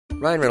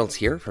Ryan Reynolds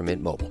here from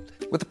Mint Mobile.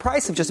 With the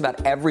price of just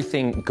about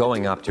everything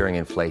going up during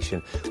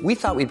inflation, we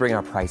thought we'd bring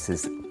our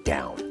prices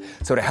down.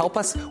 So to help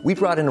us, we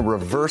brought in a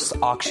reverse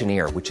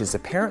auctioneer, which is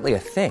apparently a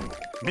thing.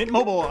 Mint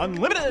Mobile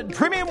Unlimited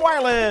Premium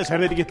Wireless. How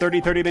to get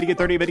 30, 30, bit to get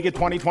 30, bit to get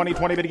 20, 20,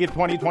 20, bit to get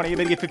 20, 20,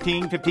 bit to get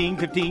 15, 15,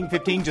 15,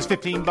 15, just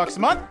 $15 a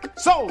month?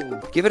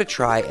 Sold! Give it a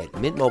try at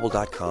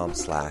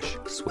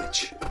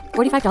mintmobile.com/switch.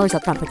 $45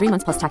 up front for 3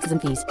 months plus taxes and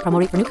fees. Promo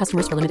rate for new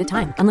customers for limited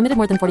time. Unlimited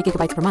more than 40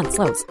 gigabytes per month.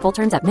 Slows full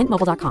terms at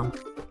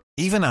mintmobile.com.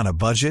 Even on a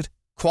budget,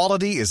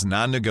 quality is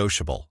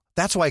non-negotiable.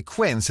 That's why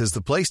Quince is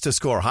the place to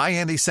score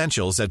high-end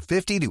essentials at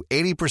 50 to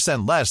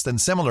 80% less than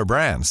similar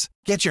brands.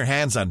 Get your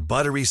hands on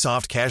buttery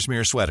soft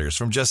cashmere sweaters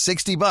from just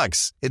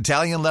 $60,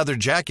 Italian leather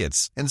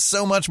jackets, and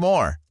so much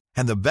more.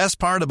 And the best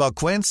part about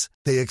Quince,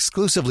 they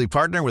exclusively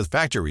partner with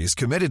factories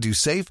committed to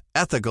safe,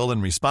 ethical,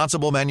 and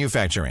responsible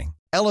manufacturing.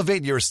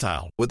 Elevate your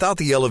style without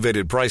the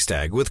elevated price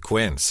tag with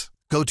Quince.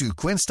 Go to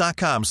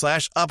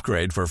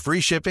quince.com/upgrade for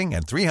free shipping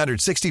and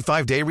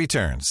 365-day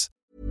returns.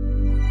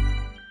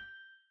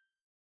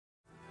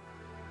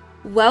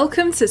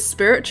 Welcome to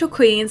Spiritual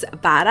Queen's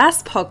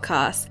Badass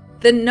Podcast,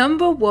 the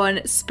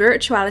 #1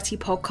 spirituality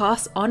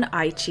podcast on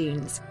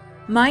iTunes.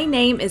 My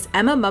name is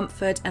Emma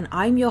Mumford and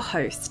I'm your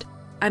host.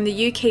 I'm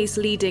the UK's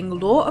leading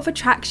law of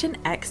attraction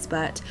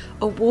expert,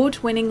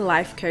 award-winning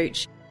life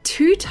coach,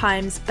 2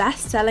 times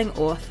best-selling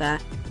author,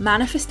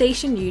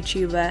 manifestation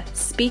YouTuber,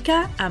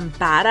 speaker, and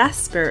badass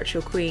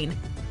spiritual queen.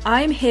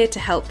 I'm here to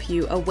help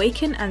you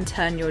awaken and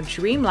turn your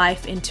dream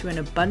life into an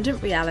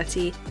abundant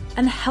reality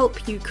and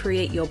help you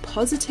create your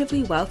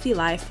positively wealthy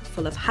life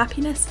full of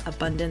happiness,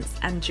 abundance,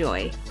 and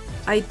joy.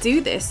 I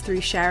do this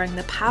through sharing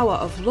the power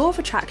of law of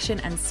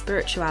attraction and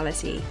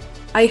spirituality.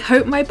 I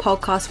hope my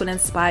podcast will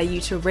inspire you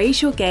to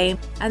raise your game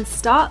and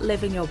start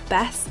living your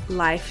best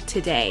life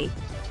today.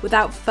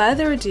 Without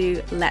further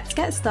ado, let's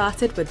get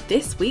started with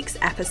this week's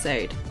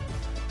episode.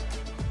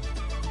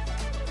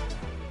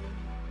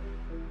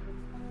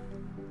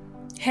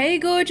 Hey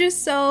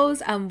gorgeous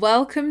souls, and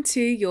welcome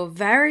to your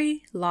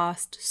very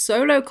last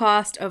solo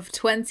cast of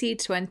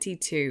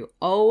 2022.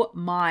 Oh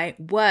my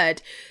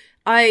word.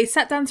 I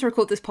sat down to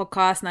record this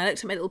podcast and I looked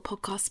at my little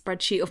podcast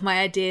spreadsheet of my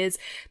ideas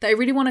that I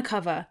really want to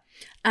cover.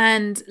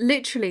 And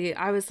literally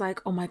I was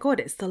like, oh my God,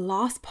 it's the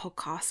last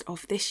podcast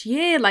of this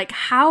year. Like,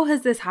 how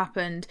has this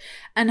happened?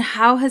 And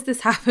how has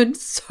this happened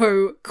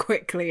so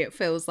quickly? It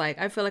feels like,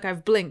 I feel like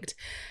I've blinked.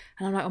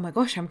 And I'm like, oh my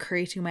gosh, I'm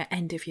creating my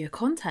end of year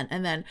content.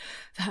 And then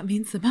that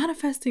means the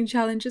manifesting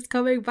challenge is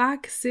coming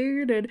back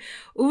soon. And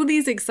all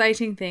these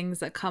exciting things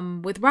that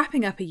come with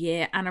wrapping up a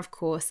year. And of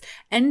course,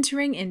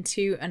 entering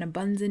into an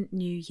abundant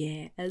new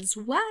year as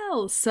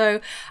well. So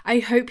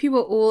I hope you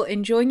are all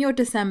enjoying your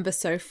December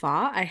so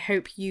far. I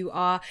hope you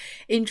are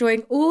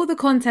enjoying all the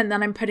content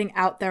that I'm putting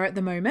out there at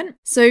the moment.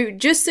 So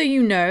just so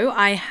you know,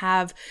 I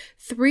have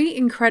 3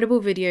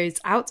 incredible videos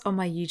out on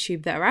my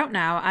YouTube that are out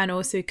now and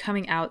also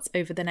coming out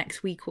over the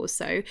next week or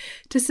so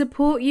to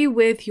support you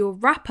with your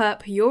wrap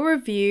up, your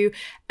review,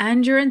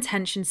 and your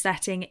intention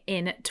setting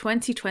in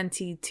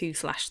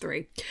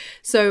 2022/3.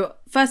 So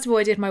first of all,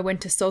 I did my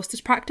winter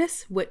solstice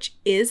practice, which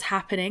is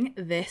happening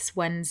this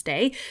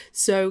Wednesday.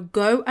 So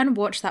go and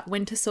watch that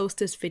winter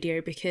solstice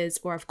video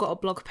or I've got a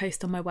blog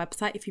post on my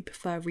website if you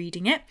prefer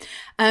reading it,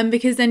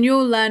 because then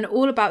you'll learn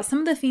all about some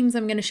of the themes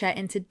I'm going to share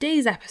in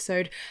today's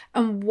episode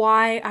and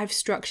why I've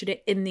structured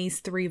it in these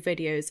 3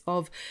 videos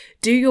of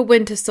do your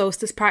winter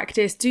solstice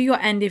practice, do your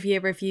end of year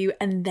review,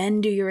 and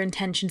then do your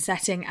intention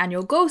setting and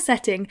your goal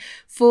setting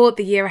for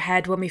the year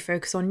ahead when we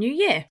focus on New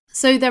Year.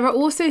 So there are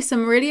also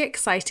some really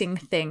exciting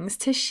things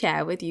to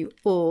share with you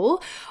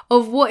all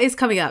of what is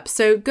coming up.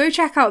 So go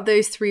check out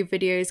those 3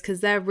 videos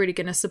because they're really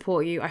going to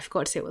support you. I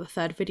forgot to say what the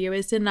third video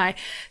is, didn't I?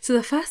 So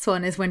the first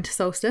one is Winter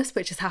Solstice,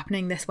 which is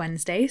happening this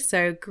Wednesday.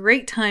 So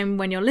great time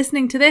when you're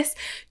listening to this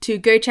to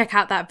go check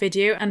out that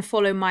video and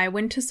follow my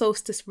Winter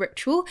Solstice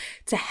ritual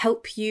to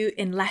help you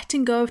in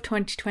letting go of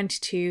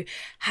 2022,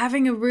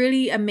 having a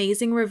really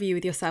amazing review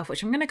with yourself,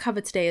 which I'm going to cover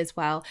today as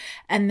well,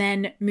 and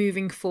then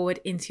moving forward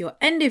into your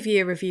end of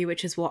year review,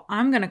 which is what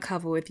I'm going to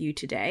cover with you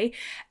today.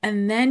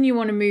 And then you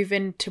want to move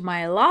into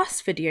my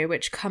last video,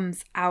 which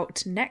comes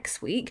out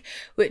next week,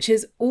 which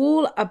is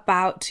all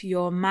about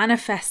your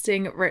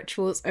manifesting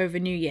rituals over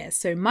New Year.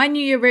 So my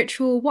New Year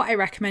ritual, what I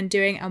recommend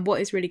doing, and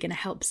what is really going to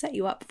help set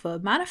you up for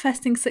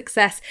manifesting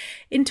success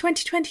in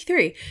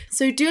 2023.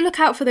 So do look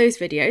out for those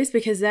videos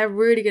because they're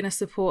really going to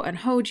support and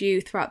hold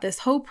you throughout this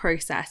whole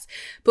process.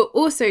 But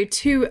also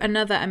 2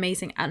 another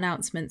amazing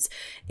announcements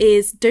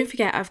is don't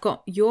forget I've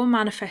got your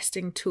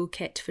manifesting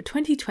toolkit for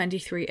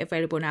 2023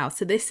 available now.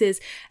 So this is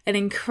an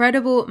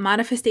incredible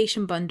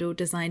manifestation bundle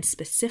designed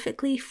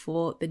specifically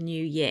for the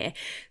new year.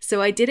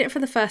 So I did it for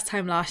the first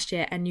time last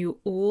year and you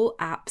all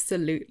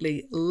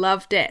absolutely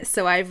loved it.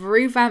 So I've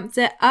revamped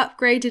it,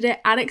 upgraded it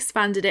and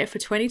expanded it for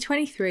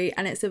 2023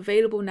 and it's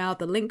available now.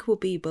 The link will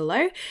be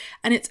below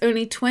and it's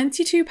only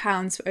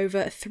 £22 for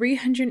over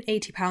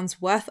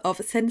 £380 worth of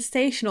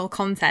sensational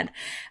content.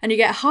 And you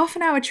get a half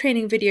an hour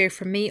training video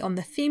from me on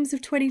the themes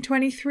of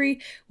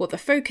 2023, what the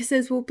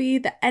focuses will be,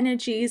 the the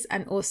energies,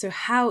 and also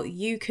how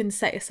you can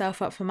set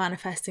yourself up for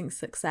manifesting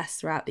success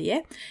throughout the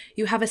year.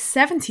 You have a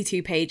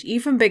 72-page,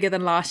 even bigger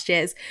than last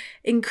year's,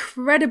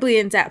 incredibly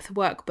in-depth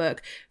workbook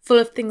full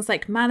of things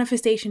like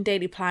manifestation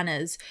daily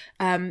planners,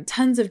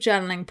 tons of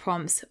journaling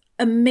prompts,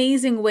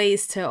 amazing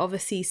ways to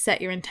obviously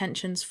set your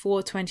intentions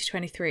for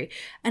 2023,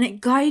 and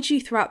it guides you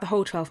throughout the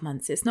whole 12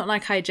 months. It's not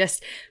like I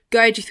just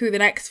guide you through the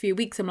next few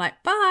weeks. I'm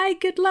like, bye,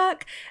 good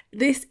luck.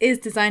 This is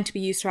designed to be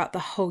used throughout the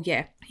whole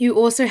year. You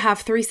also have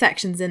 3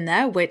 sections in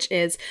there, which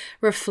is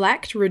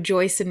reflect,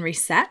 rejoice, and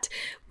reset,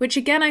 which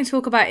again, I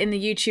talk about in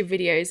the YouTube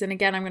videos. And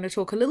again, I'm going to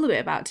talk a little bit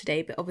about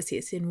today, but obviously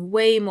it's in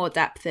way more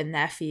depth in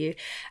there for you,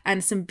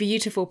 and some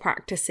beautiful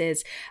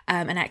practices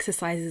and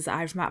exercises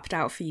I've mapped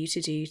out for you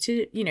to do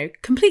to,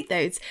 complete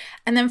those.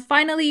 And then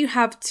finally, you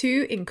have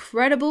 2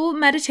 incredible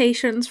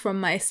meditations from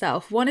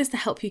myself. One is to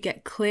help you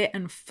get clear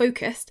and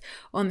focused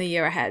on the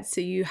year ahead,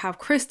 so you have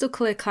crystal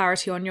clear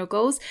clarity on your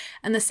goals.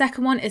 And the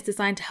second one is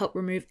designed to help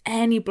remove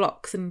any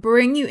blocks and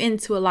bring you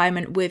into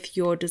alignment with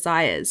your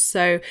desires.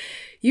 So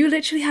you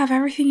literally have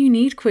everything you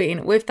need,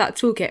 Queen, with that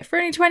toolkit for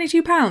only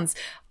 £22.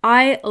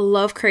 I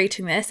love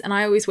creating this, and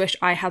I always wish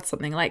I had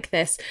something like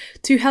this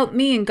to help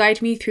me and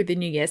guide me through the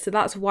new year. So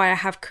that's why I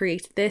have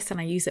created this, and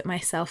I use it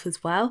myself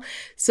as well.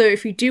 So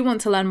if you do want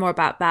to learn more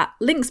about that,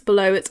 links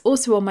below. It's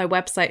also on my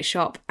website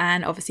shop,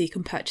 and obviously you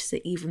can purchase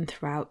it even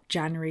throughout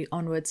January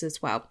onwards as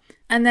well.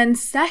 And then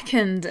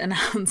second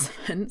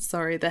announcement,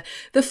 sorry, the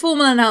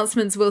formal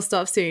announcements will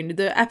stop soon.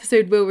 The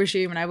episode will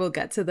resume and I will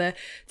get to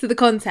the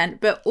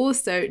content, but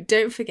also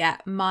don't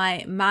forget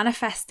my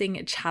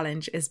manifesting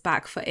challenge is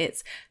back for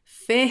its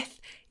 5th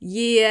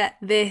year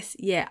this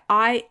year.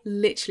 I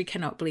literally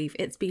cannot believe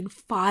it's been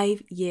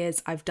 5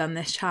 years I've done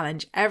this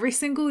challenge every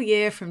single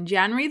year from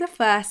January the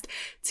 1st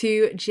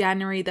to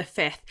January the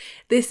 5th.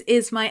 This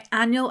is my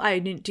annual, I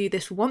do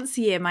this once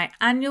a year, my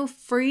annual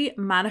free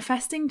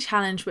manifesting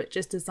challenge, which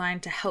is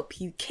designed to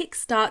help you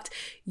kickstart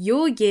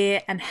your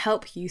year and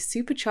help you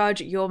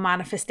supercharge your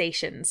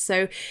manifestations.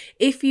 So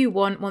if you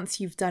want, once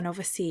you've done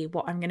obviously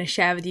what I'm going to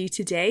share with you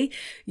today,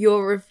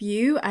 your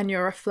review and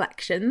your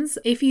reflections,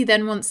 if you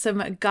then want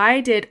some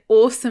guided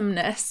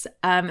awesomeness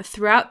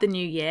throughout the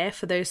new year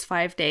for those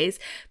 5 days,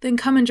 then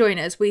come and join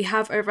us. We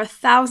have over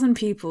 1,000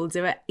 people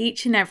do it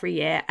each and every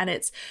year, and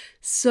it's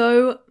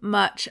so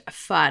much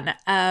fun.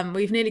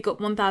 We've nearly got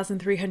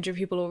 1,300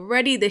 people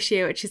already this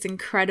year, which is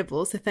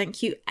incredible. So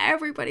thank you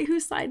everybody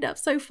who signed up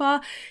so far.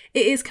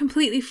 It is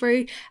completely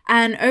free,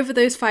 and over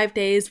those 5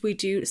 days we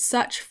do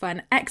such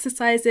fun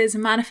exercises,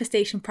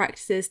 manifestation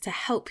practices to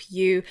help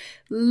you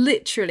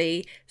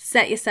literally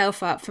set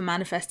yourself up for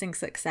manifesting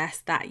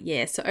success that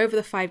year. So over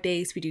the 5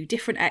 days we do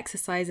different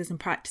exercises and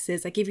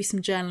practices. I give you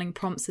some journaling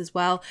prompts as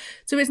well,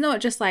 so it's not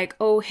just like,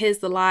 oh, here's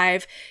the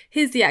live,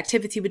 here's the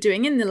activity we're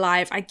doing in the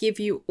live. I give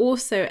you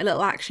also a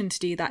little action to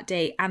do that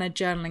day and a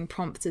journaling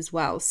prompt as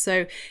well.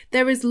 So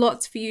there is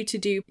lots for you to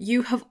do.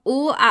 You have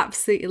all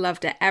absolutely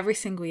loved it every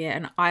single year,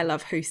 and I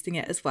love hosting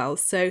it as well.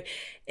 So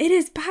it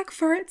is back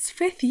for its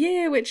 5th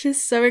year, which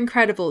is so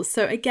incredible.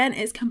 So again,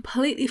 it's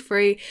completely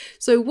free.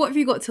 So what have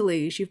you got to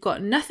lose? You've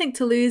got nothing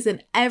to lose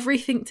and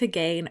everything to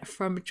gain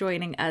from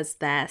joining us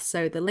there.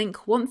 So the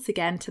link once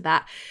again to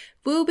that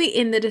will be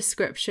in the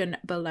description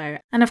below.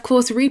 And of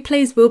course,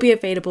 replays will be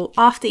available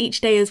after each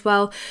day as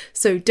well.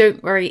 So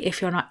don't worry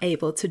if you're not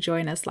able to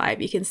join us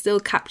live. You can still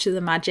capture the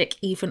magic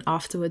even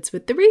afterwards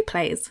with the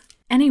replays.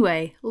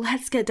 Anyway,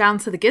 let's get down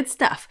to the good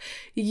stuff.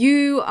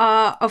 You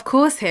are, of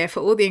course, here for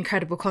all the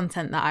incredible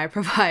content that I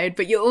provide,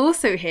 but you're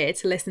also here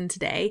to listen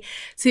today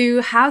to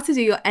how to do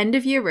your end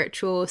of year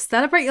ritual,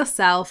 celebrate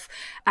yourself,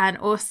 and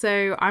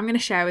also I'm going to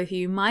share with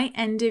you my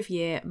end of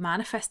year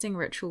manifesting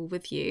ritual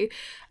with you,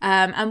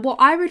 and what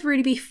I would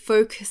really be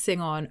focusing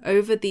on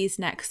over these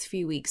next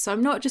few weeks. So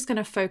I'm not just going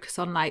to focus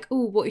on like,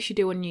 oh, what you should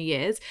do on New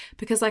Year's,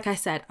 because like I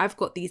said, I've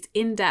got these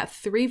in-depth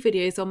 3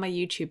 videos on my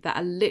YouTube that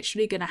are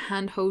literally going to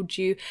handhold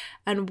you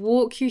and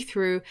walk you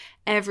through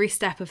every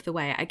step of the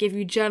way. I give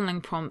you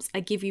journaling prompts, I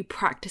give you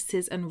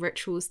practices and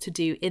rituals to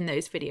do in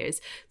those videos.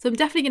 So I'm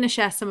definitely going to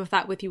share some of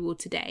that with you all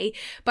today,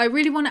 but I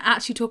really want to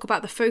actually talk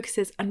about the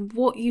focuses and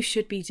what you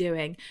should be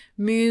doing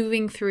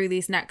moving through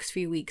these next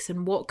few weeks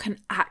and what can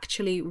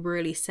actually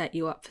really set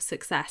you up for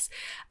success.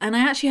 And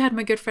I actually had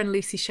my good friend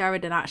Lucy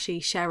Sheridan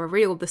actually share a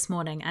reel this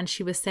morning, and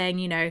she was saying,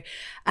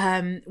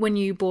 when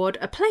you board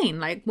a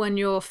plane, like when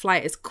your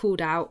flight is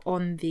called out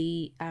on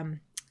the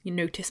your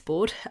notice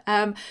board,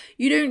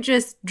 you don't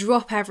just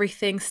drop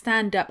everything,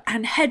 stand up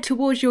and head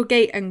towards your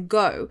gate and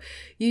go.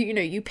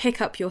 You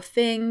pick up your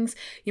things,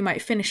 you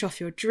might finish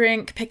off your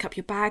drink, pick up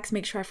your bags,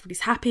 make sure everybody's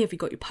happy. Have you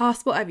got your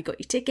passport? Have you got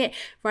your ticket?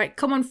 Right,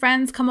 come on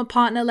friends, come on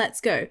partner,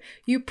 let's go.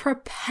 You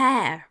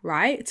prepare,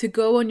 right, to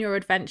go on your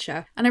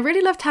adventure. And I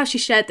really loved how she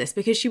shared this,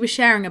 because she was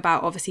sharing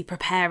about obviously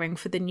preparing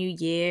for the new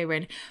year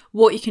and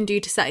what you can do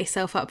to set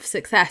yourself up for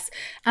success.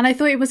 And I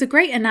thought it was a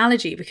great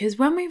analogy, because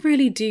when we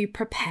really do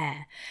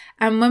prepare,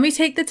 and when we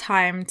take the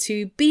time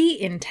to be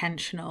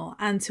intentional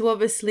and to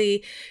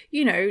obviously,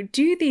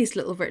 do these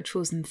little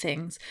rituals and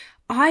things,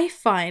 I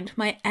find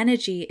my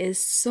energy is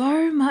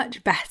so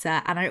much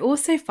better, and I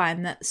also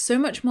find that so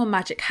much more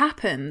magic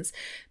happens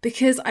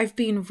because I've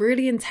been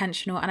really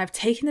intentional and I've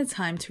taken the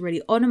time to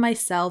really honor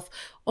myself,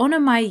 honor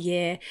my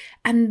year,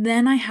 and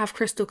then I have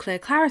crystal clear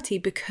clarity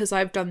because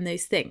I've done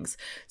those things.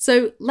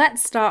 So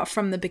let's start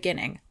from the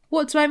beginning.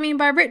 What do I mean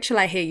by ritual,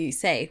 I hear you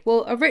say?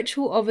 Well, a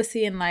ritual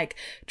obviously in like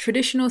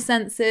traditional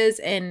senses,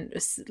 in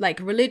like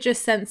religious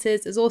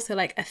senses, is also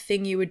like a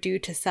thing you would do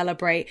to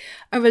celebrate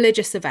a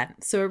religious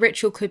event. So a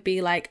ritual could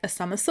be like a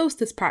summer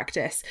solstice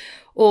practice,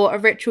 or a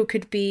ritual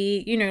could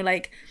be, you know,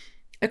 like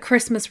a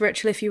Christmas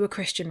ritual if you were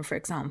Christian, for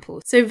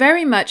example. So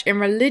very much in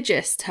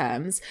religious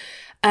terms,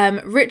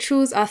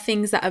 rituals are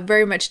things that are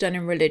very much done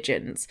in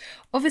religions.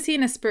 Obviously,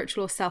 in a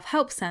spiritual or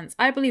self-help sense,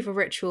 I believe a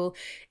ritual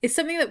is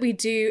something that we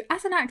do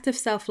as an act of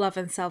self-love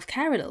and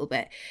self-care a little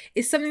bit.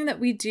 It's something that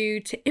we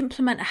do to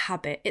implement a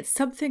habit. It's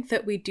something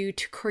that we do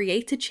to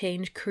create a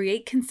change,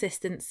 create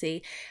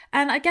consistency.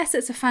 And I guess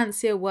it's a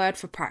fancier word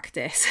for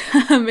practice,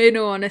 in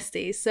all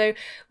honesty. So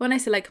when I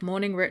say like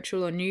morning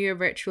ritual or New Year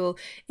ritual,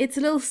 it's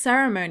a little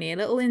ceremony, a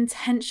little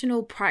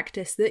intentional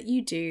practice that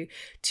you do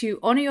to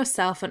honor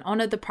yourself and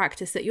honor the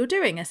practice that you're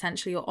doing,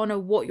 essentially, or honor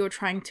what you're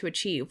trying to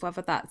achieve,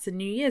 whether that's a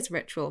New Year's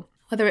ritual,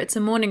 whether it's a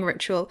morning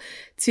ritual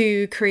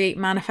to create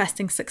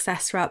manifesting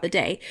success throughout the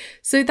day.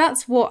 So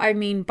that's what I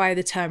mean by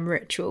the term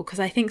ritual, because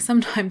I think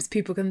sometimes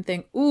people can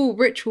think, oh,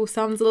 ritual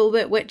sounds a little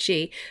bit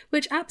witchy,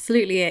 which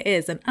absolutely it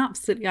is, and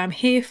absolutely I'm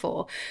here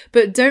for.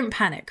 But don't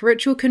panic.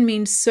 Ritual can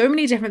mean so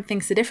many different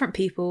things to different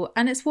people,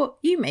 and it's what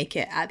you make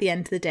it at the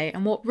end of the day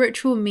and what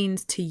ritual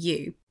means to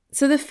you.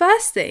 So the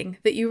first thing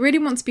that you really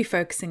want to be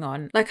focusing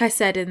on, like I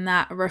said, in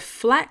that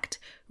reflect,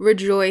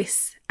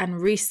 rejoice, and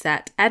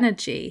reset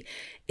energy,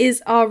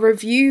 is our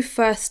review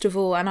first of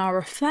all and our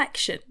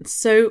reflection.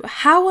 So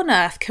how on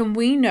earth can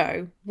we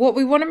know what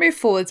we want to move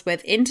forwards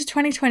with into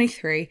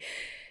 2023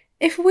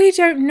 if we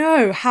don't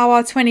know how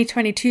our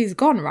 2022's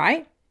gone,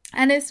 right?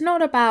 And it's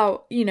not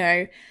about, you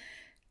know,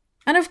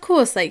 and of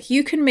course, like,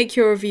 you can make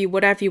your review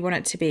whatever you want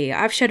it to be.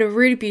 I've shared a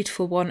really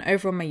beautiful one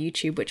over on my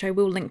YouTube, which I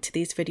will link to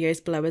these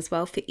videos below as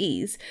well for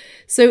ease.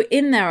 So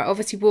in there, I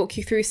obviously walk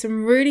you through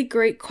some really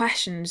great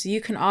questions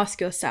you can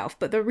ask yourself.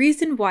 But the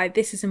reason why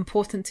this is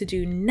important to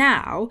do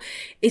now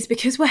is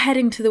because we're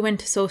heading to the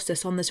winter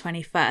solstice on the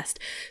 21st.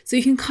 So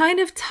you can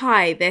kind of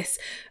tie this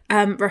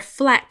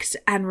reflect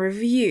and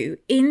review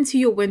into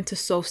your winter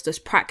solstice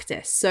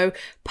practice. So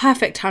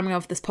perfect timing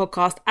of this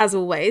podcast as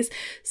always.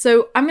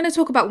 So I'm going to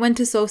talk about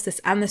winter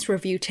solstice and this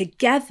review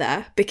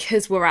together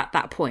because we're at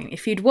that point.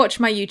 If you'd watched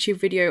my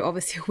YouTube video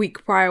obviously a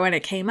week prior when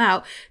it came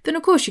out, then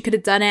of course you could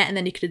have done it, and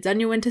then you could have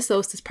done your winter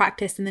solstice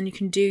practice, and then you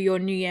can do your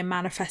New Year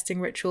manifesting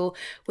ritual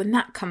when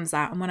that comes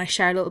out, and when I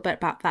share a little bit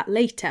about that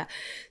later.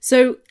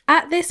 So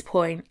at this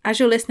point, as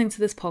you're listening to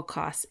this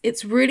podcast,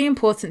 it's really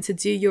important to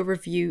do your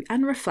review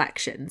and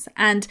reflections.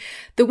 And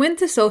the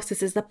winter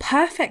solstice is the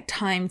perfect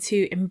time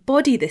to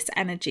embody this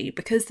energy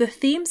because the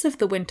themes of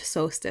the winter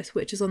solstice,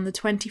 which is on the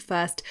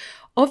 21st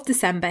of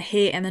December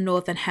here in the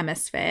Northern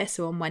Hemisphere,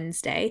 so on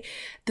Wednesday,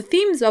 the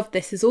themes of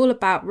this is all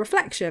about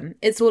reflection.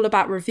 It's all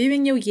about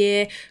reviewing your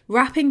year,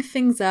 wrapping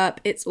things up.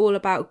 It's all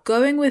about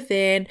going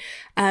within,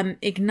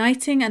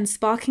 igniting and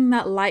sparking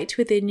that light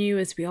within you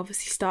as we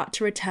obviously start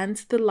to return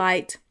to the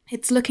light.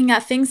 It's looking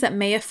at things that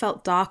may have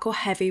felt dark or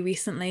heavy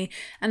recently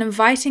and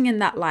inviting in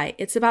that light.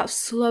 It's about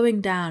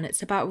slowing down.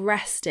 It's about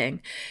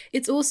resting.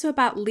 It's also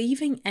about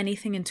leaving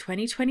anything in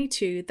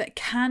 2022 that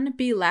can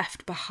be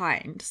left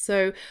behind.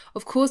 So,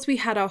 of course, we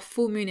had our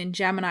full moon in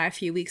Gemini a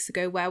few weeks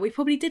ago where we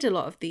probably did a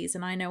lot of these,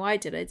 and I know I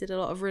did. I did a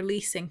lot of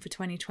releasing for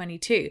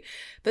 2022.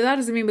 But that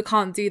doesn't mean we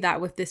can't do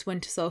that with this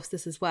winter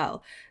solstice as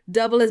well.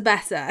 Double is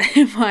better,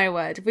 in my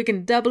word. If we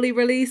can doubly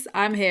release,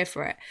 I'm here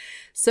for it.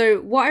 So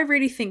what I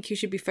really think you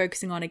should be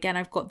focusing on, again,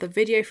 I've got the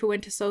video for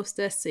winter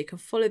solstice so you can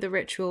follow the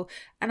ritual,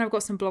 and I've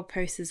got some blog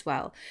posts as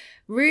well.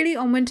 Really,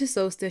 on winter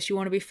solstice, you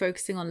want to be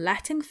focusing on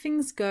letting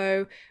things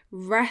go,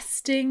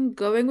 resting,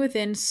 going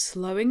within,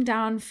 slowing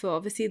down for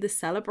obviously the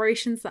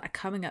celebrations that are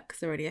coming up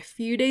because they're only a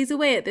few days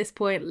away at this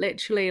point,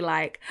 literally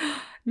like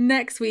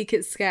next week.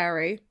 It's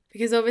scary.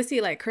 Because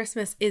obviously, like,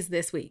 Christmas is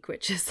this week,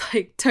 which is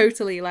like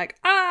totally like,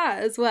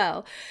 as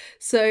well.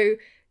 So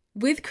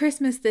with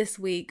Christmas this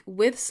week,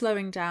 with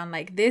slowing down,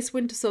 like, this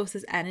winter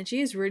solstice energy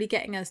is really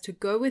getting us to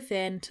go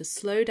within, to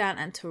slow down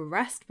and to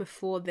rest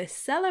before this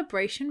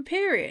celebration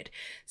period.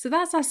 So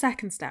that's our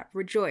second step,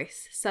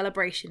 rejoice,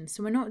 celebration.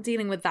 So we're not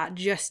dealing with that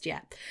just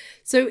yet.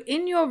 So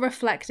in your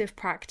reflective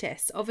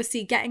practice,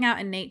 obviously getting out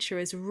in nature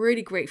is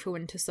really great for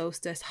winter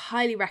solstice.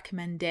 Highly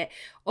recommend it.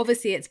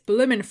 Obviously it's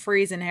blooming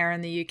freezing here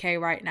in the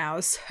UK right now,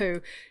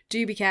 so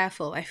do be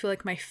careful. I feel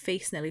like my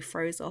face nearly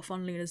froze off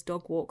on Luna's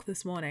dog walk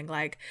this morning.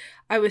 Like,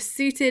 I was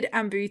suited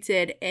and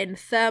booted in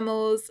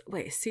thermals.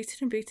 Wait, is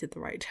suited and booted the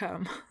right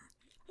term?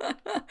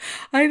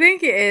 I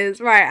think it is.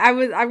 Right,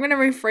 I'm going to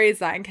rephrase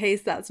that in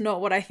case that's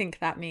not what I think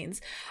that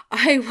means.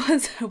 I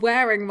was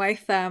wearing my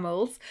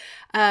thermal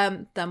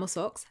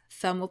socks,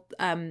 thermal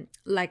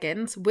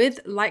leggings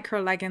with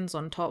lycra leggings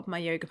on top, my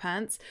yoga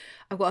pants.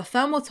 I've got a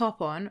thermal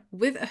top on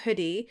with a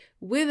hoodie,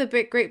 with a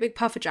great big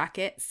puffer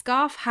jacket,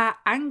 scarf, hat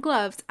and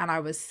gloves, and I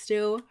was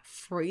still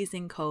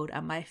freezing cold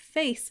and my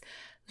face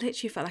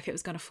literally felt like it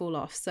was going to fall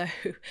off. So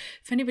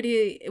if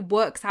anybody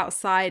works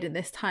outside in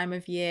this time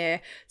of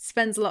year,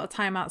 spends a lot of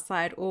time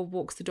outside or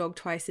walks the dog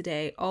twice a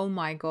day, oh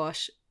my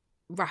gosh,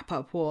 wrap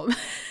up warm.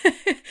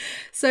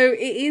 So it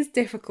is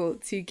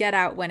difficult to get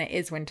out when it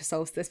is winter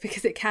solstice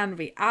because it can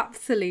be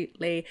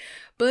absolutely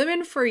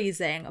blooming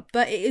freezing,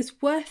 but it is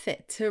worth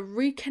it to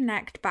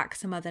reconnect back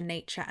to Mother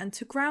Nature and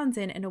to ground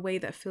in a way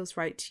that feels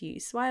right to you.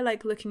 So I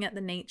like looking at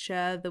the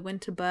nature, the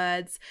winter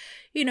birds,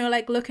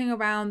 like looking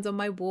around on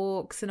my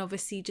walks and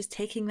obviously just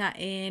taking that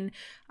in.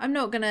 I'm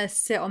not going to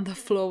sit on the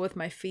floor with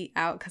my feet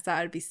out because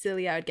that would be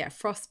silly. I would get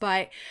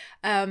frostbite.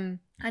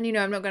 And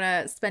I'm not going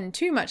to spend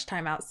too much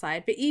time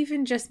outside, but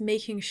even just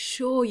making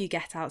sure you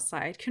get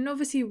outside can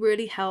obviously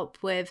really help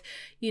with,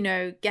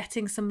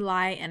 getting some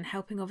light and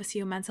helping obviously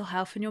your mental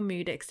health and your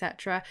mood,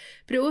 etc.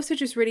 But it also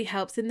just really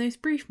helps in those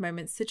brief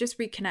moments to just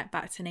reconnect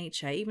back to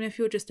nature, even if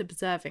you're just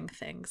observing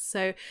things.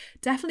 So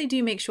definitely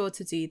do make sure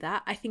to do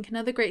that. I think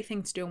another great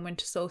thing to do on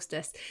winter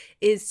solstice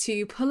is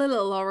to pull a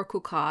little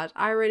oracle card.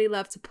 I really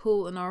love to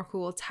pull an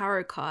oracle or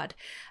tarot card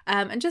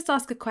and just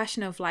ask a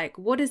question of like,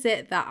 what is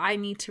it that I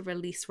need to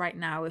release right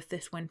now with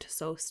this winter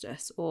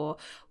solstice, or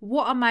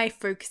what are my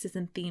focuses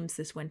and themes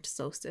this winter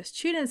solstice?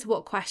 Tune into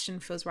what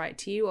question feels right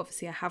to you.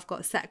 Obviously I have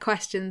got set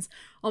questions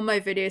on my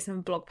videos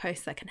and blog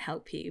posts that can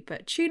help you,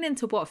 but tune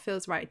into what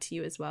feels right to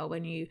you as well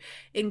when you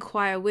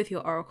inquire with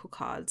your oracle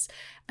cards.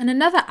 And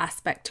another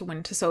aspect to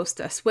winter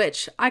solstice,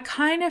 which I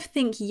kind of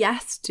think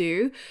yes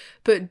do,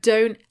 but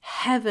don't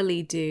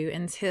heavily do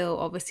until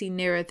obviously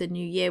nearer the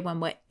new year when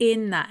we're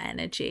in that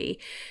energy,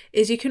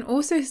 is you can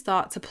also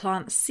start to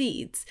plant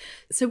seeds.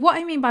 So what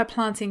I mean by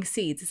planting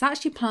seeds is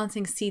actually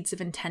planting seeds of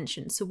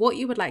intention. So what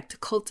you would like to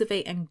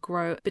cultivate and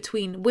grow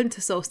between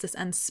winter solstice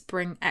and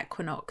spring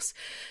equinox.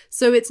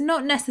 So it's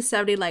not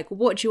necessarily like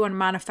what do you want to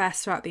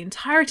manifest throughout the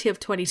entirety of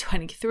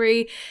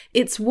 2023.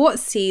 It's what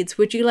seeds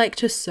would you like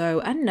to sow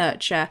and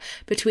nurture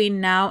between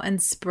now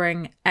and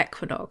spring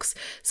equinox.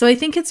 So I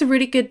think it's a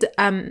really good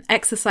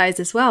exercise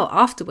as well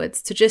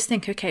afterwards to just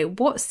think, okay,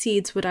 what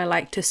seeds would I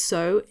like to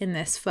sow in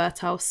this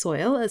fertile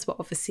soil, as well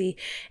obviously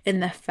in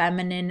the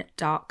feminine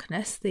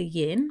darkness, the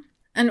yin.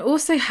 And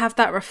also have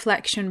that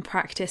reflection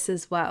practice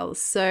as well.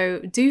 So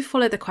do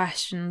follow the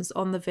questions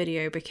on the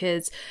video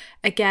because,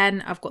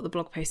 again, I've got the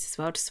blog post as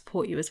well to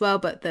support you as well,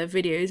 but the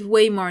video is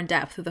way more in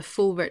depth of the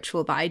full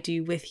ritual that I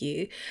do with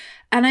you.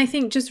 And I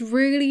think just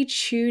really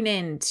tune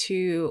in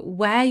to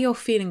where you're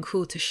feeling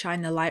called to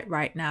shine the light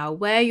right now,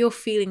 where you're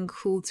feeling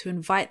called to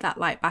invite that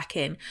light back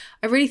in.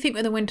 I really think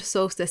with the winter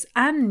solstice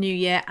and New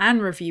Year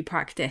and review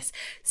practice,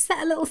 set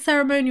a little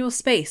ceremonial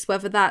space,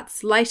 whether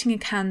that's lighting a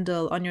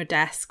candle on your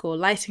desk or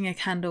lighting a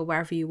candle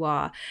wherever you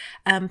are,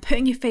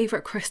 putting your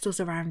favorite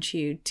crystals around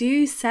you.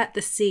 Do set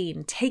the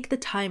scene. Take the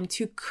time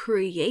to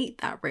create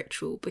that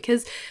ritual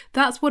because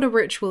that's what a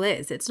ritual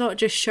is. It's not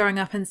just showing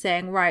up and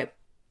saying, right,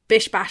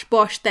 bish bash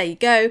bosh, there you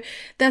go,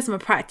 there's my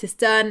practice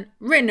done,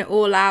 written it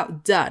all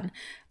out, done.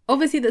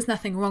 Obviously there's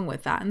nothing wrong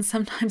with that, and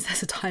sometimes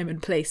there's a time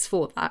and place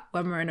for that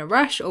when we're in a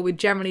rush or we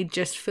generally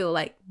just feel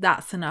like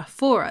that's enough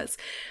for us.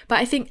 But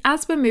I think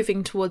as we're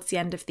moving towards the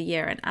end of the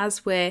year and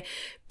as we're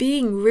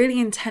being really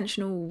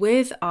intentional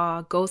with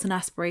our goals and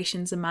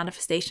aspirations and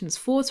manifestations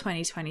for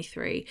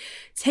 2023,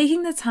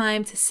 taking the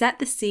time to set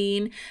the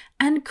scene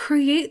and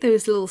create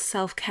those little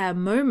self-care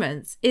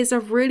moments is a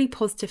really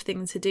positive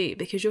thing to do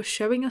because you're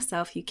showing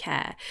yourself you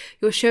care.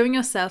 You're showing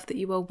yourself that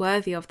you are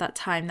worthy of that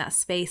time, that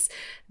space,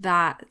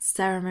 that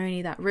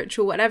ceremony, that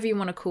ritual, whatever you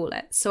want to call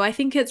it. So I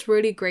think it's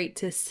really great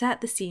to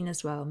set the scene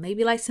as well.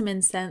 Maybe light some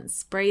incense,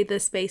 spray the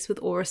space with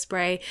aura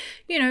spray,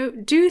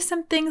 do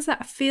some things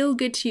that feel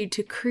good to you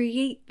to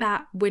create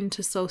that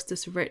winter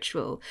solstice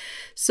ritual.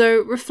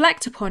 So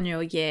reflect upon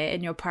your year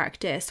in your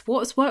practice.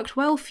 What's worked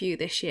well for you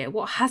this year?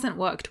 What hasn't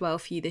worked well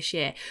for you this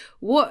year?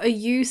 What are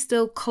you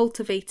still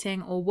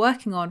cultivating or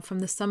working on from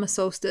the summer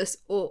solstice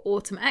or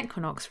autumn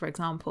equinox, for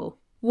example?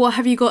 What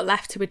have you got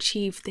left to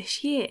achieve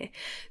this year?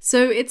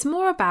 So it's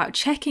more about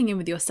checking in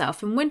with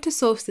yourself, and winter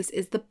solstice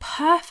is the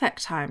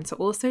perfect time to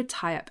also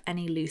tie up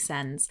any loose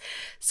ends.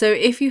 So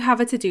if you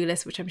have a to-do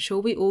list, which I'm sure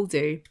we all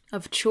do,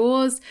 of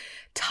chores,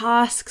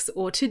 tasks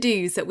or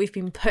to-dos that we've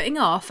been putting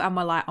off and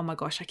we're like, oh my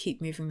gosh, I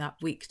keep moving that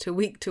week to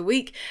week to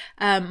week.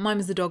 Mine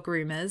was the dog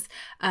groomers,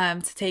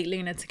 to take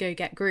Luna to go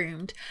get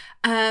groomed.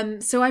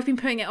 So I've been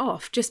putting it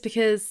off just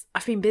because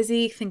I've been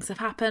busy, things have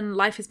happened,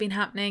 life has been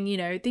happening,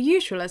 the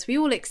usual as we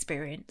all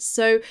experience.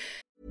 So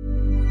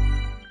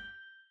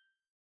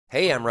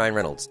Hey, I'm Ryan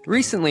Reynolds.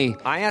 Recently,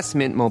 I asked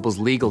Mint Mobile's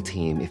legal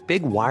team if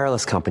big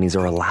wireless companies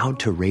are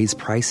allowed to raise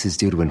prices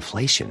due to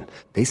inflation.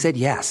 They said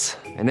yes.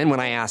 And then when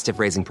I asked if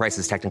raising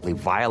prices technically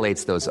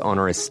violates those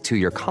onerous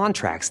two-year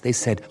contracts, they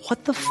said,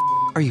 "What the f***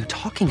 are you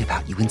talking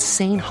about, you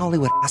insane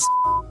Hollywood ass?"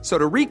 So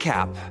to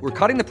recap, we're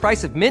cutting the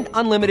price of Mint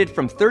Unlimited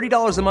from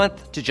 $30 a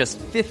month to just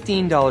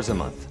 $15 a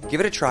month. Give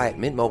it a try at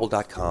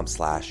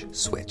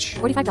mintmobile.com/switch.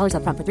 $45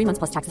 up front for 3 months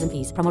plus taxes and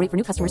fees. Promo rate for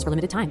new customers for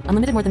limited time.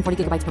 Unlimited more than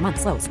 40 gigabytes per month.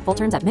 Slows full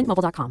terms at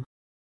mintmobile.com.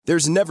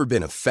 There's never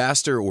been a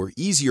faster or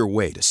easier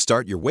way to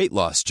start your weight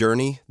loss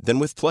journey than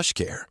with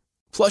PlushCare.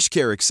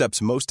 PlushCare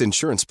accepts most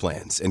insurance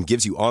plans and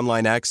gives you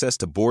online access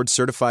to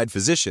board-certified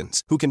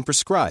physicians who can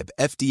prescribe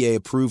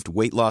FDA-approved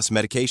weight loss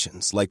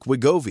medications like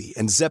Wegovy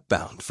and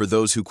Zepbound for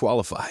those who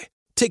qualify.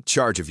 Take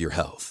charge of your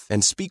health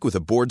and speak with a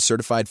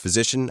board-certified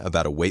physician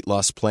about a weight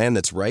loss plan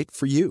that's right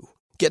for you.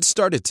 Get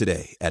started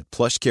today at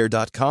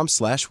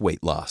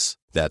plushcare.com/weight loss.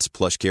 That's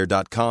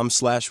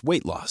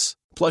plushcare.com/weight loss.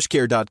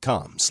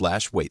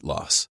 plushcare.com/weight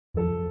loss.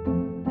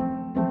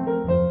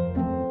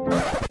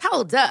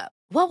 Hold up.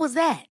 What was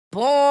that?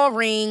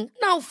 Boring.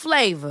 No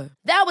flavor.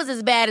 That was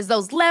as bad as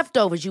those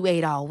leftovers you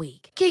ate all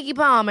week. Keke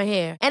Palmer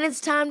here, and it's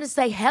time to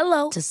say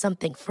hello to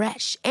something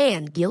fresh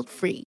and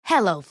guilt-free.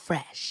 Hello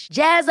Fresh.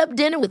 Jazz up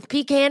dinner with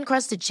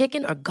pecan-crusted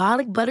chicken or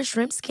garlic butter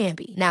shrimp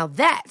scampi. Now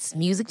that's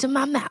music to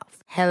my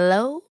mouth.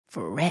 Hello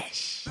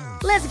Fresh.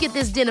 Let's get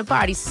this dinner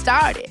party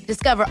started.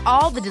 Discover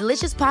all the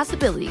delicious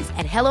possibilities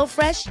at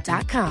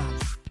HelloFresh.com.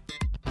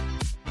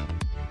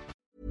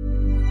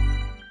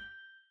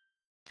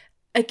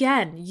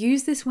 Again,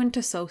 use this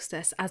winter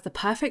solstice as the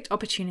perfect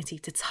opportunity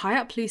to tie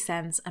up loose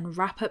ends and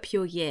wrap up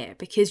your year,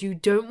 because you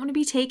don't want to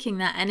be taking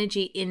that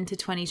energy into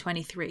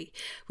 2023.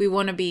 We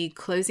want to be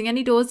closing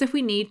any doors if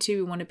we need to.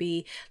 We want to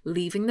be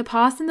leaving the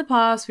past in the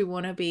past. We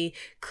want to be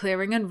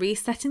clearing and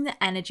resetting the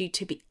energy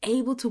to be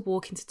able to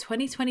walk into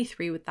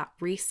 2023 with that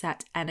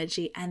reset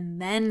energy,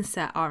 and then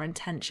set our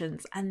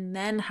intentions, and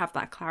then have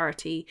that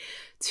clarity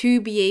to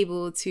be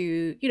able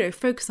to,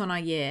 focus on our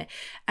year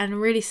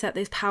and really set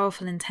those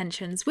powerful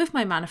intentions with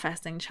my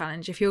manifesting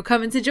challenge if you're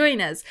coming to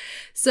join us.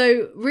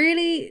 So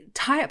really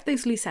tie up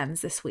those loose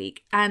ends this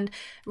week, and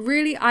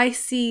really I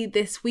see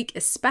this week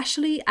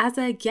especially as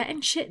a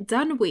getting shit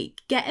done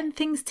week, getting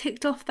things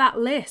ticked off that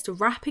list,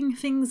 wrapping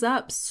things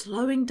up,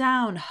 slowing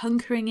down,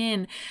 hunkering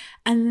in.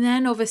 And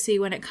then obviously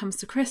when it comes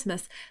to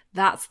Christmas,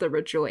 that's the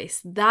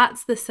rejoice,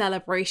 that's the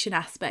celebration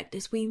aspect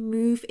as we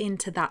move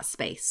into that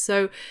space.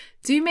 So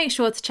do make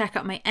sure to check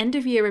out my end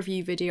of year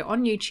review video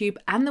on YouTube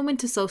and the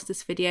winter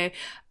solstice video.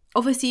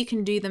 Obviously, you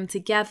can do them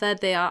together.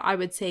 They are, I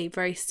would say,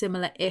 very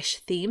similar-ish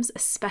themes,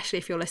 especially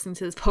if you're listening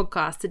to this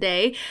podcast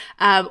today,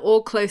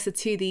 or closer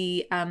to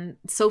the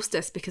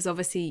solstice, because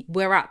obviously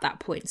we're at that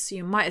point. So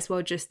you might as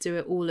well just do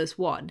it all as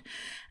one.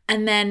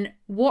 And then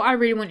what I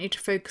really want you to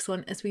focus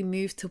on as we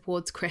move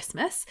towards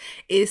Christmas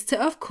is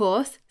to, of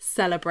course,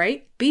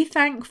 celebrate, be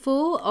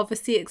thankful,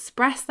 obviously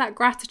express that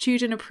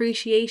gratitude and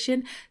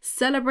appreciation,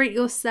 celebrate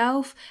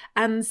yourself,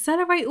 and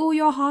celebrate all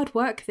your hard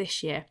work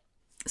this year.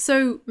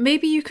 So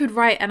maybe you could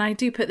write, and I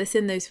do put this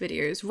in those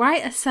videos,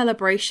 write a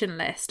celebration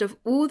list of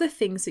all the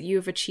things that you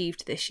have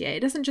achieved this year. It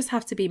doesn't just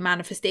have to be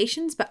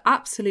manifestations, but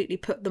absolutely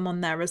put them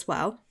on there as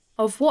well.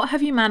 Of what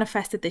have you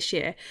manifested this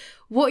year?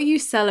 What are you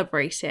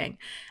celebrating?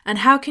 And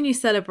how can you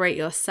celebrate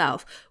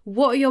yourself?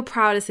 What are your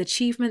proudest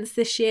achievements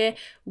this year?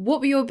 What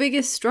were your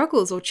biggest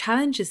struggles or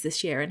challenges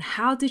this year? And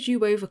how did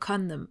you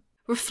overcome them?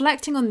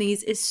 Reflecting on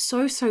these is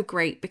so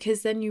great,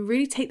 because then you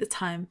really take the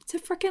time to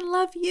freaking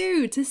love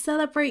you, to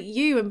celebrate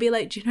you and be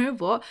like, do you know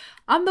what?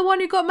 I'm the one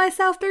who got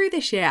myself through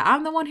this year.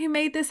 I'm the one who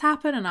made this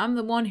happen, and I'm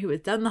the one who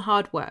has done the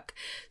hard work.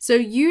 So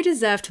you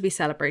deserve to be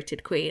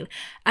celebrated, Queen.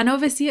 And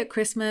obviously at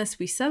Christmas,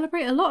 we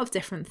celebrate a lot of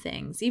different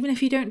things. Even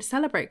if you don't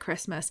celebrate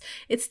Christmas,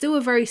 it's still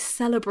a very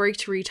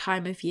celebratory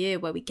time of year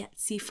where we get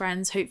to see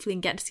friends, hopefully,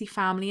 and get to see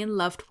family and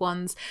loved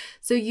ones.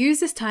 So use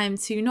this time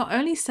to not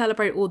only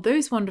celebrate all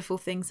those wonderful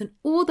things and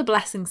all the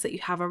blessings that you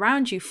have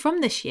around you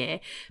from this year,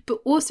 but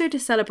also to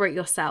celebrate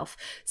yourself.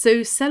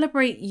 So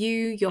celebrate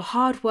you, your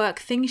hard work,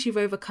 things you've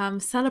overcome,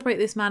 celebrate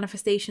those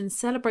manifestations,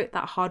 celebrate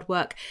that hard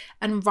work,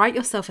 and write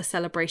yourself a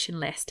celebration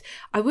list.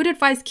 I would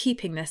advise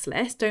keeping this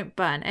list. Don't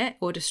burn it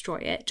or destroy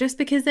it, just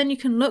because then you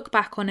can look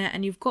back on it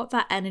and you've got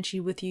that energy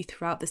with you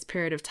throughout this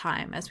period of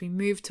time as we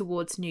move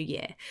towards New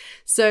Year.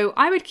 So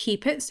I would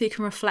keep it so you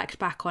can reflect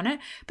back on it.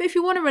 But if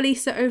you want to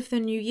release it over the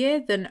New Year,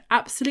 then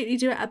absolutely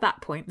do it at that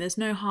point. There's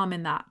no harm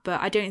in that.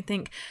 But I don't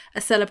think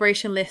a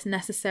celebration list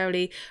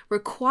necessarily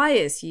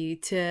requires you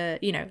to,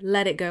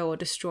 let it go or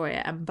destroy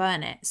it and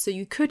burn it. So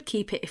you could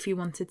keep it if you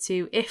wanted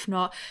to. If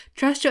not,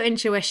 trust your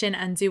intuition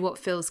and do what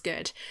feels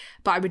good.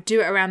 But I would do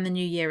it around the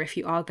new year if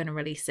you are going to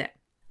release it.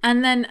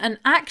 And then an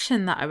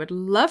action that I would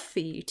love for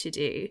you to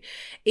do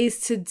is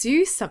to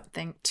do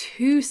something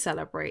to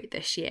celebrate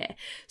this year.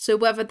 So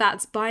whether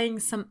that's buying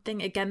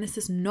something, again, this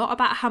is not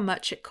about how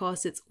much it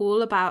costs. It's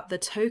all about the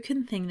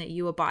token thing that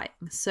you are buying.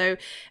 So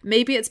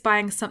maybe it's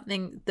buying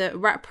something that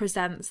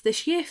represents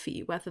this year for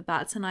you, whether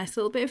that's a nice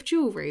little bit of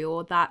jewelry,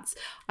 or that's,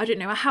 I don't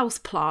know, a house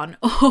plant,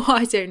 or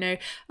I don't know,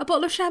 a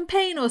bottle of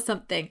champagne or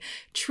something.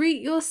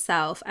 Treat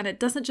yourself, and it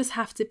doesn't just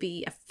have to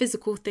be a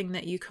physical thing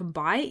that you can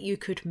buy. You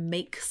could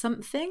make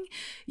something.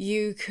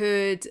 You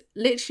could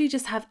literally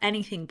just have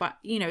anything, but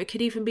it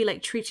could even be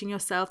like treating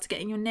yourself to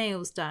getting your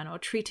nails done, or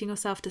treating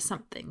yourself to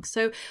something.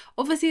 So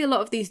obviously a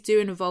lot of these do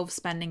involve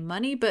spending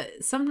money,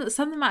 but some of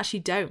them actually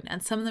don't,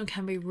 and some of them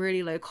can be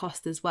really low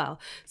cost as well.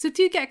 So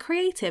do get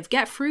creative,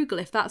 get frugal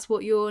if that's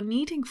what you're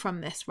needing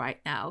from this right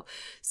now.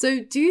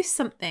 So do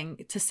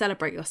something to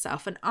celebrate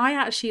yourself. And I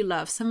actually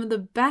love some of the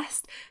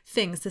best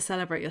things to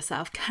celebrate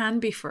yourself can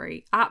be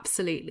free.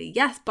 Absolutely.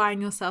 Yes,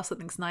 buying yourself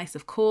something's nice,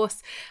 of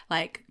course,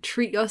 like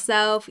treat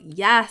yourself,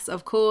 yes,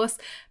 of course,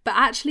 but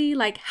actually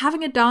like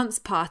having a dance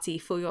party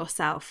for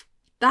yourself,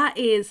 that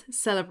is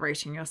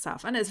celebrating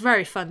yourself, and it's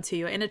very fun too.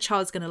 Your inner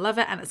child's going to love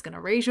it, and it's going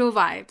to raise your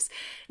vibes.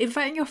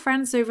 Inviting your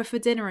friends over for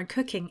dinner and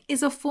cooking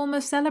is a form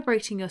of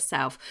celebrating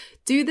yourself.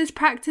 Do this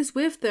practice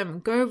with them.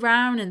 Go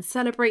around and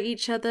celebrate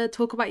each other,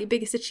 talk about your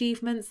biggest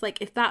achievements.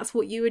 Like if that's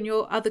what you and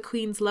your other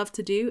queens love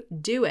to do,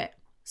 do it.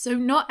 So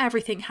not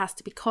everything has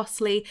to be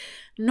costly.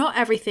 Not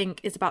everything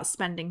is about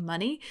spending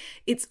money.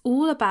 It's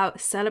all about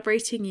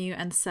celebrating you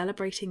and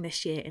celebrating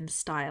this year in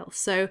style.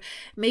 So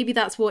maybe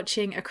that's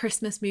watching a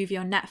Christmas movie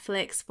on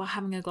Netflix while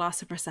having a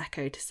glass of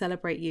Prosecco to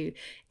celebrate you.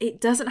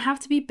 It doesn't have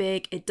to be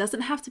big. It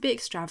doesn't have to be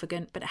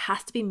extravagant, but it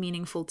has to be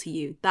meaningful to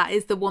you. That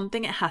is the one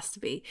thing it has to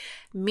be.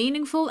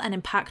 Meaningful and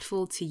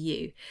impactful to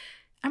you.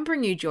 And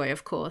bring you joy,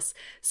 of course.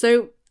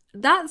 So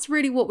that's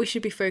really what we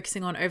should be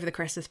focusing on over the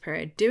Christmas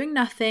period. Doing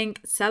nothing,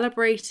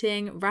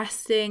 celebrating,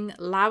 resting,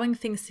 allowing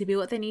things to be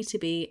what they need to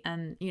be,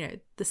 and,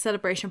 the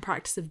celebration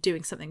practice of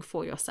doing something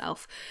for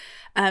yourself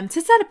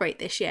to celebrate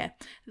this year.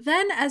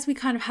 Then as we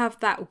kind of have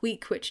that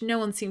week, which no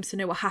one seems to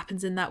know what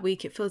happens in that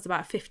week, it feels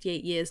about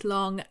 58 years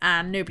long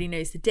and nobody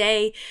knows the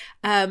day,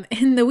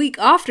 in the week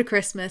after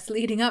Christmas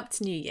leading up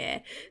to New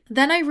Year,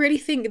 then I really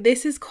think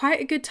this is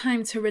quite a good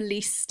time to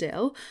release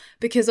still,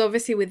 because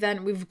obviously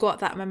we've got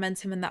that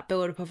momentum and that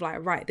build up of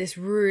like, right, this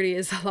really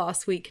is the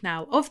last week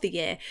now of the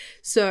year,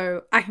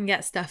 so I can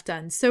get stuff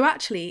done. So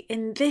actually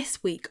in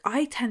this week,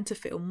 I tend to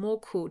feel more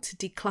called to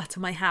declutter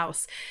my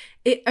house.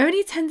 It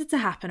only tended to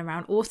happen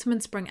around autumn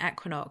and spring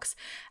equinox,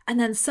 and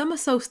then summer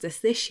solstice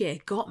this year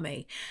got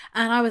me,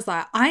 and I was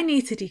like, I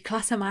need to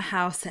declutter my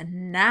house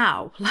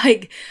now,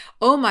 like,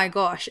 oh my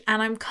gosh.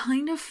 And I'm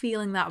kind of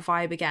feeling that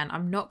vibe again,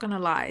 I'm not gonna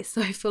lie.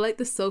 So I feel like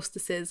the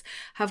solstices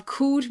have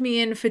called me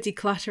in for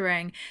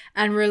decluttering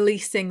and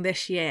releasing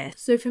this year.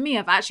 So for me,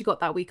 I've actually got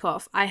that week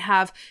off. I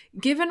have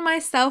given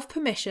myself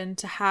permission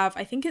to have,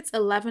 I think it's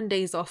 11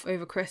 days off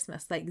over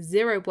Christmas, like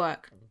zero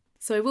work.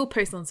 So I will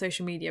post on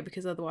social media,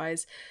 because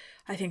otherwise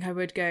I think I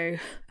would go, I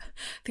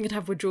think I'd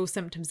have withdrawal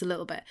symptoms a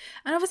little bit.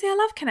 And obviously I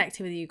love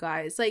connecting with you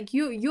guys. Like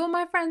you're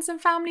my friends and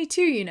family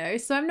too,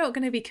 so I'm not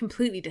going to be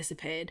completely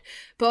disappeared.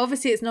 But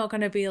obviously it's not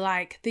going to be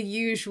like the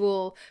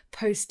usual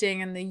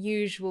posting and the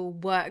usual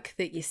work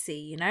that you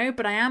see,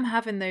 But I am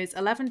having those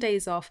 11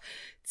 days off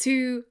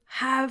to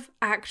have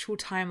actual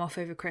time off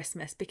over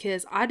Christmas,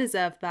 because I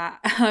deserve that.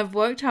 I've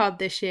worked hard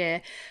this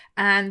year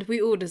and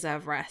we all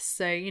deserve rest.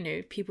 So,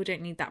 people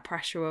don't need that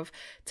pressure of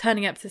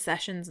turning up to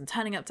sessions and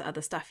turning up to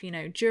other stuff,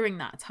 during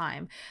that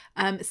time.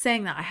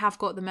 Saying that, I have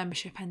got the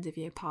membership end of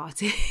year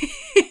party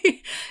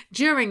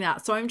during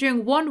that. So I'm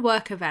doing one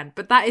work event,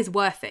 but that is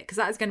worth it because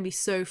that is going to be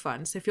so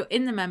fun. So if you're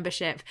in the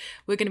membership,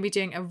 we're going to be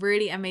doing a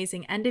really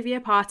amazing end of year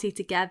party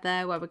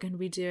together where we're going to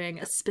be doing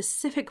a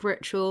specific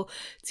ritual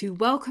to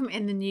welcome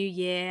in the new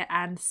year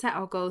and set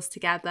our goals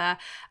together.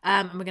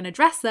 And we're going to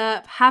dress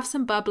up, have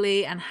some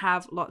bubbly and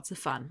have lots of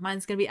fun.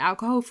 Mine's going to be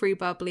alcohol-free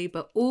bubbly,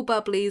 but all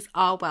bubblies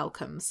are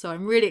welcome. So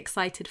I'm really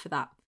excited for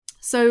that.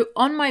 So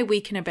on my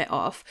week and a bit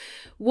off,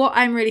 what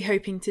I'm really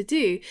hoping to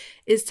do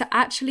is to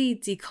actually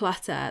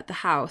declutter the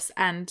house.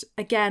 And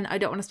again, I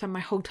don't want to spend my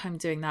whole time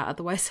doing that,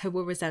 otherwise I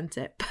will resent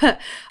it. But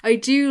I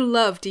do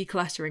love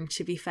decluttering,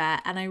 to be fair.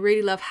 And I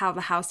really love how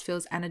the house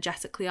feels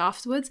energetically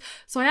afterwards.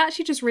 So I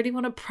actually just really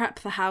want to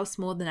prep the house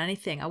more than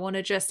anything. I want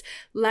to just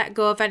let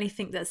go of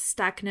anything that's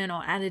stagnant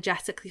or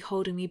energetically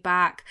holding me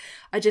back.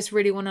 I just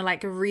really want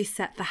to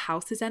reset the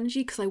house's energy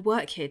because I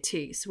work here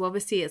too. So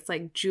obviously it's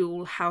like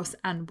dual house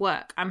and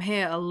work. I'm here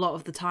a lot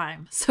of the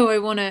time. So I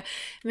want to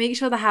make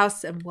sure the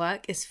house and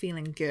work is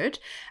feeling good.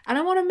 And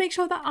I want to make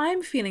sure that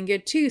I'm feeling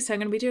good too. So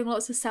I'm going to be doing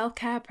lots of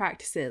self-care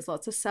practices,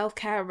 lots of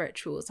self-care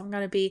rituals. I'm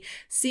going to be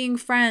seeing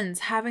friends,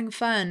 having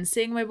fun,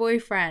 seeing my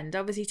boyfriend,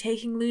 obviously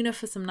taking Luna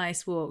for some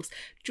nice walks,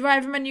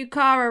 driving my new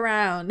car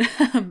around,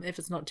 if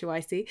it's not too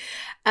icy.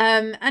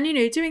 And,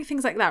 doing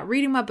things like that,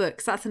 reading my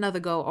books. That's another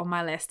goal on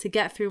my list, to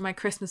get through my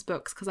Christmas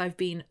books because I've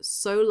been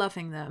so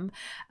loving them.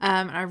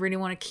 And I really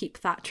want to keep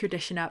that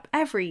tradition up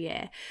every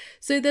year.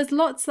 So there's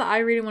lots that I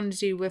really want to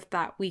do with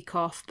that week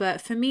off.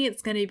 But for me,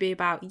 it's going to be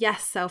about,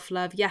 yes,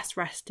 self-love, yes,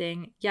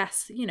 resting,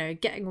 yes,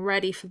 getting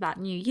ready for that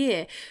new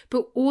year,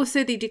 but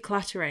also the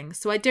decluttering.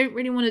 So I don't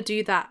really want to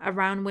do that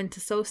around winter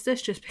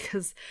solstice just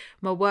because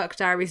my work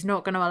diary is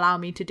not going to allow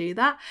me to do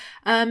that.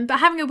 But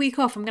having a week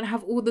off, I'm going to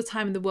have all the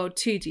time in the world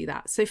to do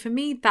that. So for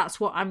me, that's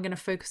what I'm going to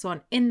focus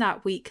on in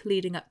that week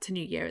leading up to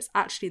New Year. It's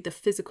actually the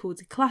physical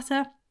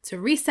declutter, to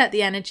reset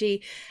the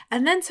energy,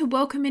 and then to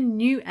welcome in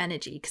new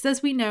energy. Because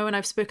as we know, and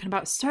I've spoken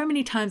about so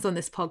many times on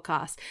this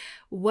podcast,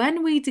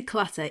 when we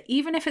declutter,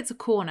 even if it's a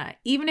corner,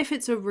 even if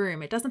it's a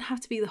room, it doesn't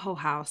have to be the whole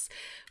house,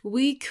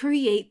 we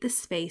create the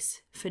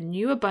space for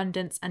new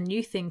abundance and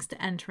new things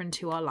to enter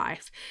into our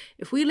life.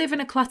 If we live in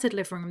a cluttered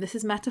living room, this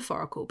is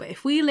metaphorical, but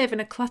if we live in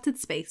a cluttered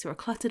space or a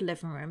cluttered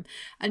living room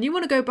and you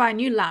want to go buy a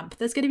new lamp,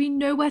 there's going to be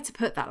nowhere to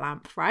put that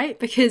lamp, right?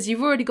 Because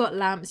you've already got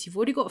lamps, you've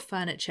already got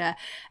furniture,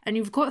 and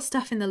you've got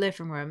stuff in the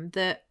living room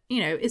that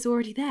is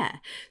already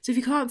there. So if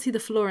you can't see the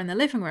floor in the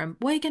living room,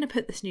 where are you going to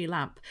put this new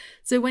lamp?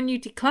 So when you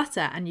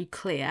declutter and you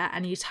clear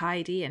and you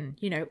tidy and,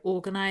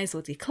 organize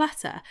or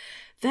declutter,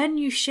 then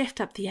you shift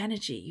up the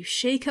energy, you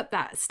shake up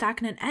that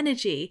stagnant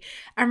energy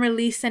and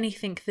release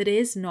anything that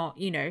is not,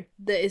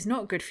 that is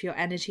not good for your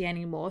energy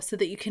anymore, so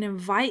that you can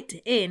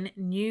invite in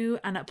new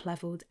and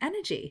up-leveled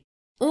energy.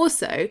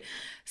 Also,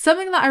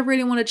 something that I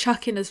really want to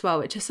chuck in as well,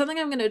 which is something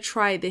I'm going to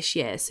try this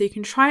year, so you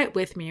can try it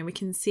with me and we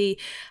can see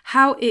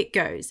how it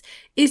goes,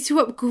 is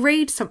to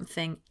upgrade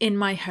something in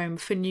my home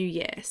for New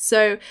Year.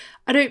 So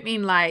I don't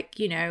mean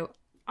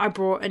I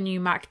brought a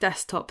new Mac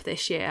desktop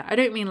this year. I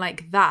don't mean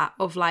like that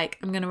of like,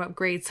 I'm going to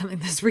upgrade something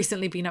that's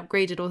recently been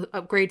upgraded or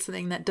upgrade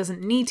something that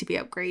doesn't need to be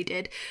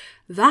upgraded.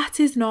 That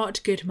is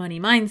not good money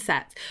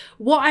mindset.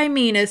 What I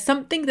mean is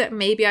something that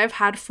maybe I've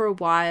had for a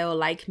while,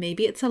 like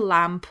maybe it's a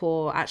lamp,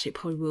 or actually it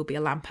probably will be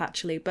a lamp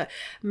actually, but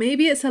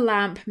maybe it's a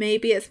lamp,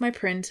 maybe it's my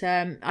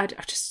printer.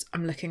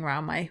 I'm looking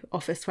around my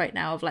office right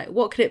now of like,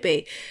 what could it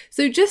be?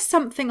 So just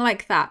something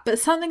like that, but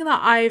something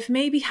that I've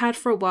maybe had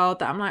for a while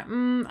that I'm like,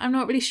 I'm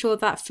not really sure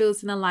that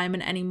feels in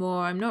alignment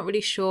anymore. I'm not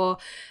really sure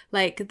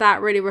like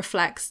that really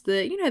reflects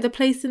the, the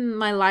place in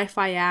my life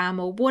I am,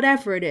 or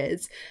whatever it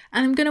is.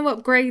 And I'm going to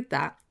upgrade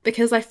that,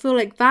 because I feel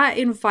like that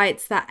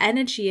invites that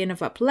energy in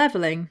of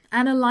up-leveling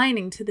and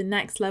aligning to the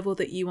next level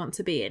that you want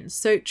to be in.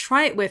 So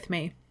try it with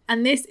me.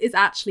 And this is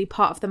actually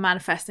part of the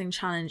manifesting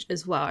challenge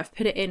as well. I've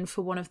put it in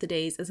for one of the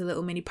days as a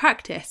little mini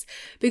practice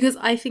because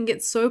I think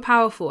it's so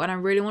powerful and I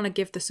really want to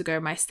give this a go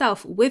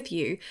myself with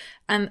you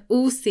and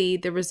all see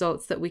the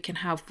results that we can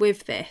have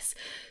with this.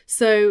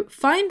 So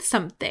find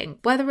something,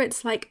 whether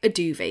it's like a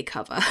duvet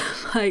cover,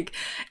 like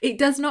it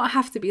does not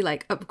have to be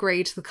like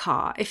upgrade the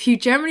car. If you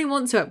generally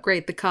want to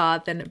upgrade the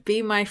car, then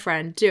be my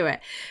friend, do it.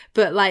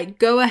 But like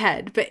go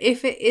ahead. But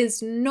if it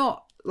is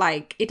not,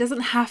 like, it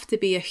doesn't have to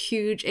be a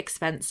huge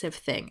expensive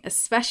thing,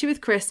 especially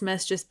with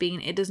Christmas just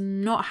being, it does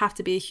not have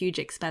to be a huge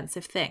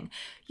expensive thing.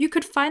 You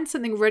could find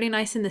something really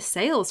nice in the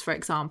sales, for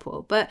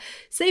example. But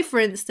say, for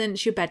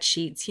instance, your bed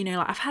sheets,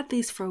 like I've had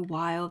these for a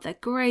while, they're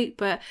great,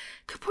 but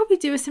could probably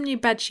do with some new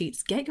bed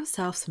sheets. Get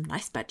yourself some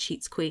nice bed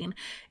sheets, queen.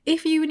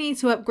 If you need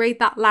to upgrade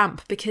that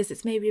lamp because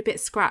it's maybe a bit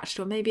scratched,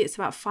 or maybe it's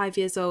about 5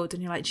 years old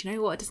and you're like, do you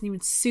know what, it doesn't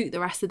even suit the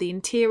rest of the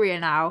interior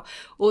now,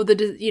 or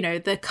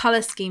the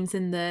color schemes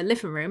in the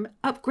living room,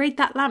 upgrade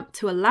that lamp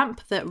to a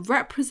lamp that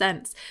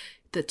represents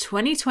the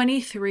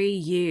 2023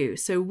 you.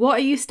 So what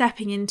are you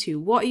stepping into?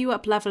 What are you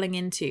up-leveling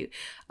into?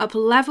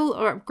 Up-level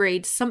or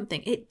upgrade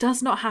something. It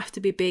does not have to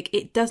be big.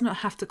 It does not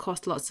have to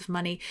cost lots of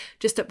money.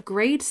 Just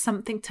upgrade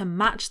something to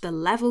match the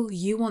level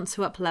you want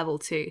to up-level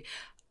to.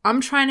 I'm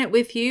trying it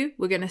with you.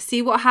 We're going to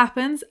see what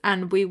happens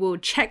and we will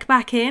check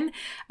back in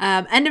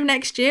end of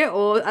next year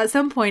or at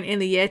some point in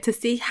the year to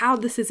see how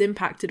this has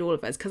impacted all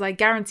of us, because I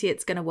guarantee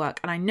it's going to work,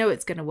 and I know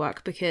it's going to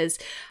work because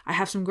I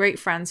have some great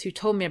friends who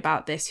told me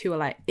about this who are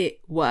like,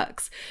 it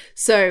works.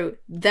 So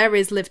there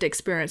is lived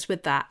experience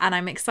with that and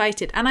I'm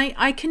excited. And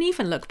I can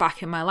even look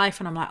back in my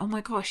life and I'm like, oh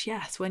my gosh,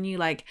 yes, when you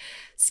like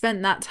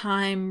spent that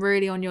time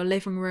really on your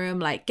living room,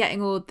 like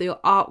getting all your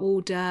art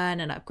wall done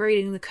and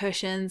upgrading the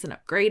cushions and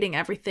upgrading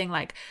everything,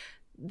 like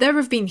there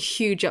have been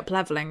huge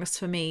up-levelings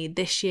for me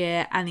this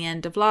year and the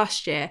end of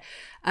last year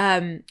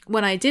when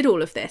I did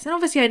all of this. And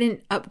obviously I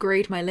didn't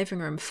upgrade my living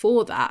room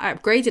for that. I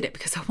upgraded it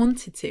because I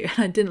wanted to and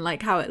I didn't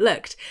like how it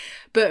looked.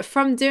 But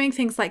from doing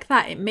things like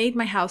that, it made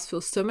my house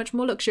feel so much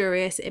more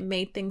luxurious. It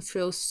made things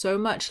feel so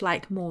much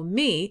like more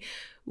me,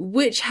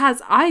 which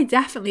has, I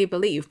definitely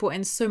believe, brought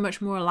in so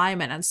much more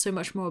alignment and so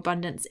much more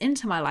abundance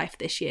into my life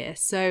this year.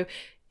 So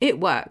it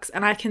works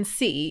and I can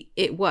see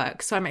it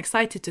works. So I'm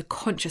excited to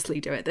consciously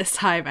do it this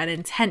time and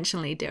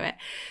intentionally do it.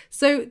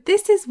 So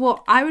this is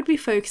what I would be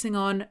focusing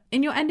on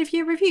in your end of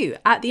year review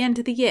at the end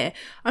of the year.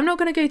 I'm not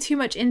going to go too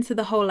much into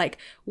the whole like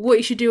what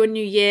you should do on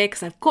New Year,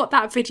 because I've got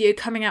that video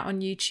coming out on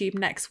YouTube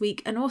next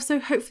week. And also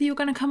hopefully you're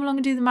going to come along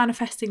and do the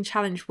manifesting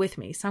challenge with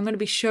me. So I'm going to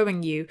be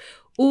showing you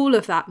all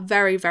of that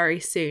very,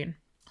 very soon.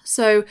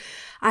 So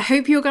I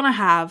hope you're going to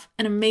have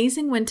an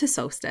amazing winter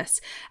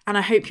solstice, and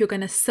I hope you're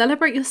going to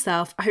celebrate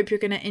yourself. I hope you're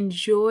going to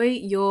enjoy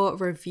your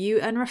review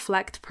and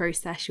reflect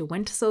process, your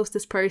winter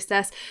solstice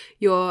process,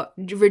 your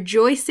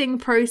rejoicing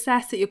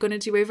process that you're going to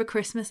do over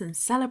Christmas and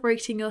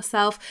celebrating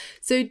yourself.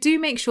 So do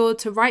make sure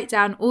to write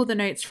down all the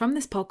notes from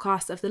this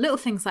podcast of the little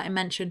things that I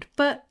mentioned,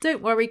 but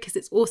don't worry because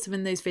it's also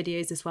in those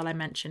videos as well I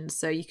mentioned.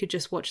 So you could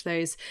just watch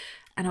those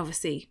and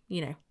obviously,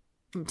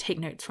 take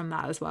notes from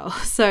that as well.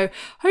 So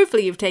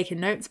hopefully you've taken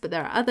notes, but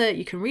there are other,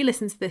 you can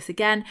re-listen to this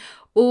again,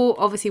 or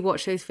obviously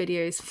watch those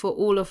videos for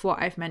all of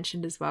what I've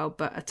mentioned as well,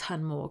 but a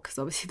ton more because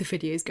obviously the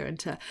videos go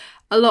into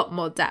a lot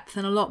more depth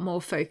and a lot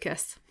more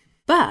focus.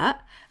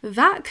 But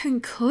that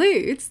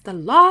concludes the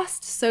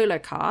last solo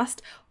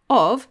cast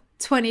of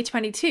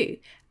 2022.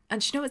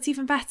 And you know what's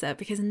even better?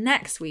 Because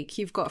next week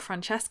you've got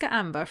Francesca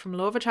Amber from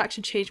Law of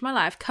Attraction Changed My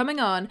Life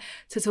coming on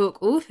to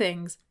talk all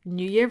things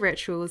New Year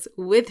rituals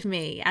with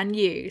me and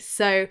you.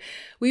 So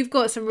we've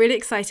got some really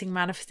exciting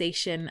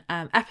manifestation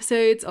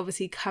episodes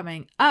obviously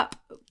coming up.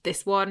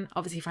 This one,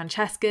 obviously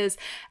Francesca's.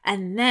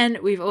 And then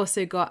we've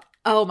also got,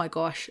 oh my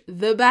gosh,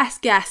 the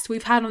best guest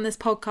we've had on this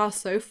podcast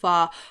so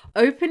far,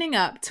 opening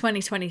up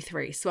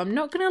 2023. So I'm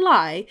not going to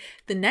lie,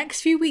 the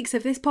next few weeks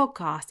of this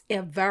podcast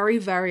are very,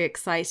 very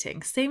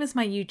exciting. Same as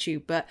my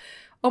YouTube, but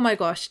oh my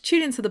gosh,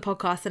 tune into the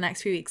podcast the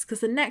next few weeks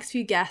because the next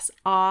few guests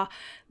are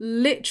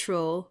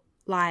literal,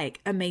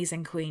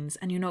 amazing queens,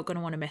 and you're not going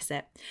to want to miss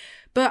it.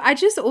 But I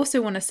just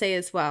also want to say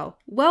as well,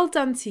 well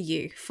done to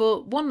you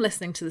for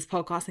listening to this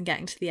podcast and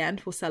getting to the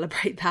end. We'll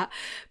celebrate that.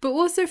 But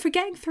also for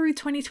getting through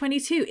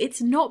 2022.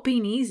 It's not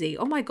been easy.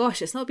 Oh my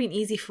gosh, it's not been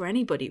easy for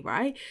anybody,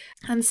 right?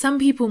 And some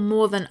people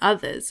more than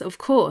others, of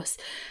course.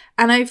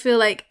 And I feel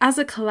like as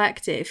a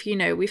collective,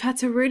 we've had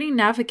to really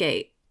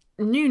navigate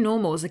new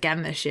normals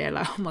again this year.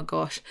 Oh my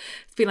gosh,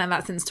 it's been like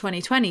that since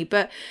 2020.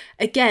 But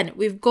again,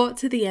 we've got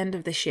to the end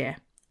of this year.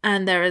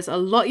 And there is a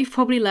lot you've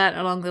probably learned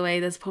along the way.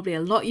 There's probably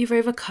a lot you've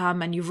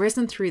overcome and you've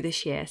risen through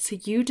this year. So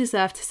you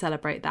deserve to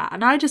celebrate that.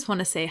 And I just want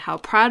to say how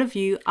proud of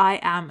you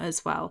I am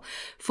as well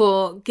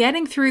for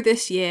getting through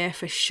this year,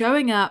 for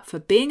showing up, for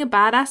being a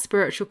badass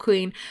spiritual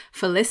queen,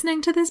 for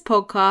listening to this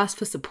podcast,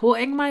 for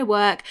supporting my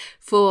work,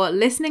 for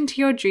listening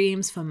to your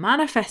dreams, for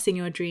manifesting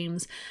your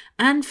dreams,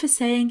 and for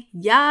saying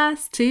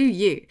yes to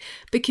you.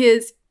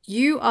 Because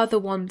you are the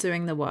one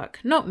doing the work,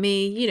 not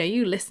me.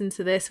 You listen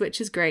to this, which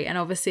is great. And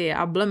obviously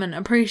I bloomin'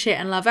 appreciate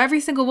and love every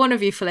single one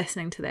of you for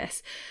listening to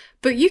this.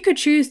 But you could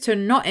choose to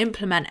not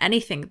implement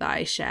anything that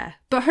I share.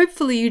 But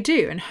hopefully you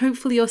do. And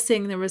hopefully you're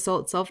seeing the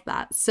results of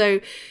that.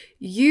 So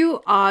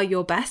you are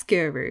your best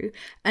guru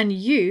and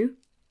you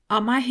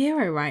are my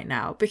hero right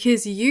now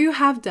because you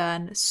have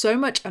done so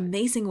much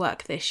amazing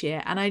work this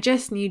year. And I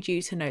just need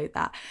you to know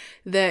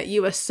that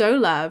you are so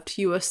loved.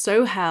 You are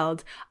so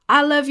held.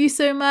 I love you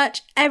so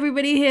much.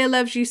 Everybody here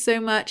loves you so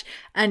much.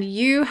 And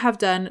you have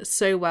done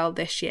so well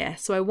this year.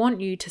 So I want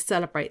you to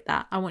celebrate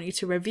that. I want you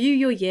to review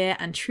your year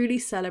and truly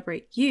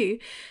celebrate you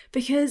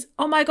because,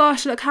 oh my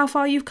gosh, look how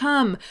far you've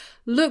come.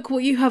 Look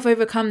what you have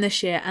overcome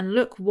this year and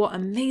look what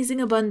amazing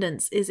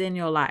abundance is in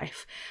your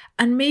life.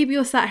 And maybe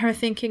you're sat here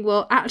thinking,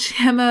 well,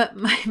 actually, Emma,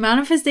 my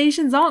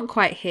manifestations aren't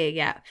quite here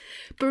yet.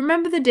 But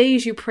remember the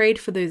days you prayed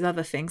for those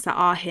other things that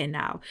are here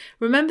now.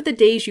 Remember the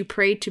days you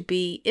prayed to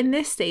be in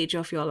this stage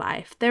of your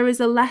life. There is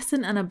a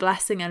lesson and a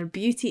blessing and a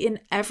beauty in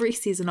every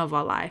season of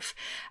our life.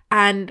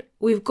 And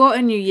we've got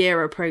a new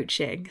year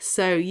approaching,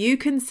 so you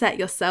can set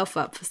yourself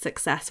up for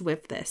success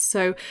with this.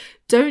 So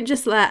don't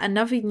just let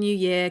another new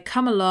year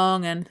come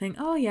along and think,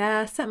 oh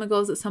yeah, set my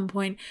goals at some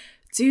point.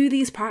 Do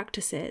these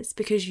practices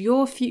because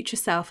your future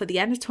self at the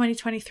end of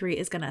 2023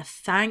 is going to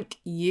thank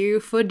you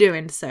for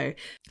doing so.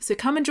 So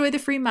come enjoy the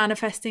free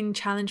manifesting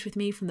challenge with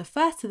me from the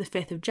 1st to the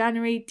 5th of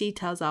January.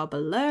 Details are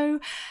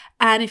below.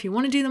 And if you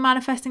want to do the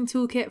manifesting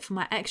toolkit for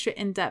my extra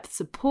in-depth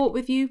support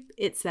with you,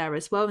 it's there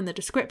as well in the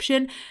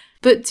description.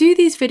 But do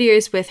these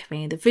videos with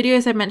me, the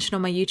videos I mentioned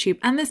on my YouTube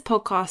and this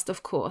podcast,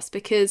 of course,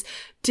 because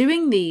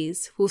doing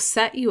these will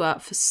set you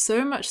up for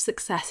so much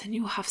success and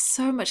you will have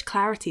so much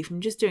clarity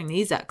from just doing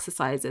these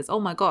exercises.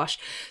 Oh my gosh.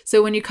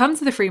 So when you come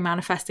to the free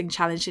manifesting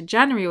challenge in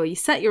January or you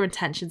set your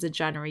intentions in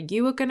January,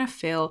 you are going to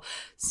feel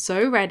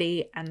so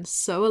ready and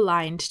so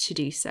aligned to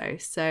do so.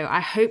 So I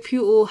hope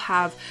you all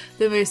have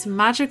the most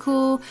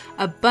magical,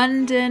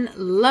 abundant,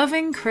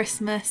 loving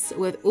Christmas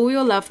with all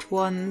your loved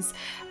ones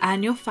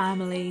and your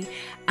family.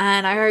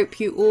 And I hope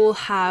you all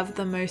have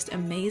the most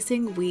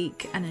amazing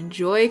week and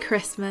enjoy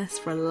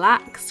Christmas,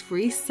 relax,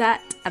 reset,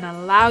 and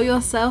allow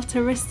yourself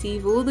to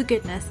receive all the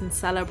goodness and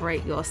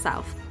celebrate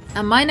yourself.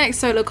 And my next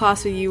solo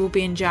cast with you will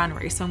be in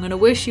January, so I'm going to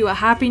wish you a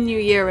happy new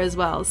year as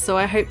well. So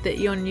I hope that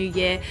your new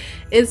year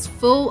is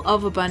full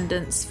of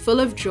abundance, full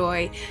of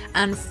joy,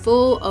 and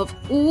full of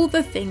all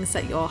the things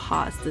that your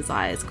heart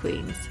desires,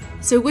 queens.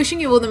 So wishing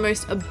you all the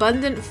most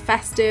abundant,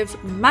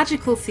 festive,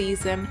 magical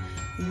season,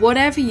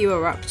 whatever you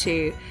are up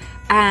to.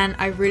 And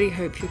I really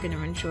hope you're going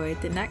to enjoy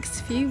the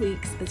next few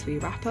weeks as we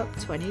wrap up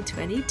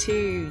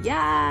 2022.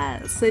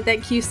 Yeah! So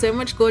thank you so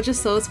much, gorgeous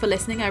souls, for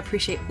listening. I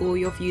appreciate all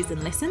your views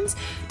and listens.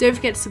 Don't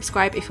forget to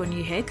subscribe if you're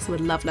new here, because I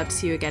would love to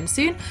see you again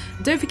soon.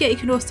 And don't forget you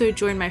can also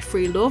join my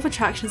free Law of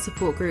Attraction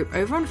support group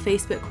over on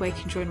Facebook, where you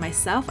can join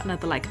myself and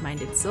other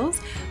like-minded souls,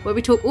 where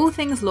we talk all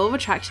things Law of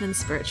Attraction and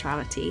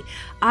spirituality.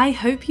 I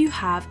hope you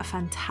have a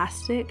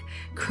fantastic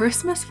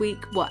Christmas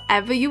week,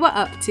 whatever you are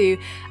up to,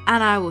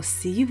 and I will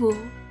see you all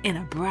in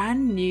a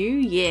brand new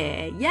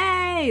year.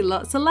 Yay!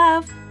 Lots of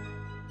love.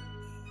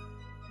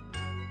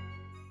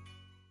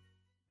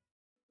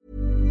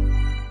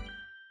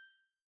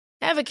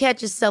 Ever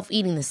catch yourself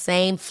eating the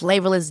same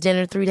flavorless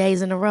dinner 3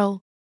 days in a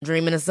row?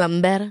 Dreaming of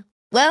something better?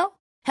 Well,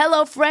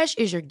 HelloFresh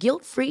is your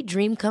guilt-free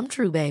dream come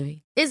true,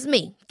 baby. It's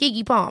me,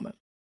 Keke Palmer.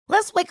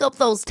 Let's wake up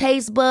those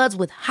taste buds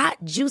with hot,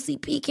 juicy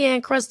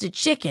pecan-crusted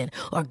chicken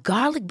or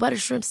garlic butter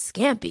shrimp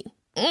scampi.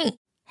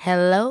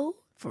 Hello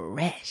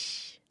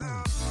Fresh.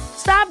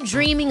 Stop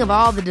dreaming of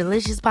all the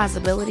delicious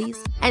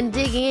possibilities and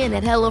dig in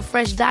at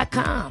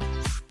HelloFresh.com.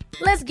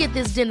 Let's get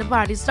this dinner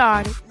party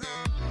started.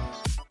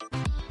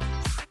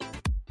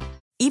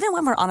 Even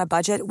when we're on a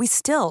budget, we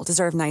still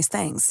deserve nice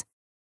things.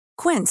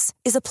 Quince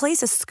is a place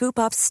to scoop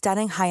up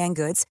stunning high-end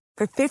goods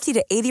for 50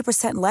 to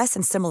 80% less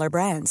than similar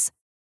brands.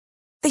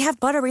 They have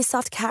buttery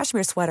soft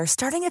cashmere sweaters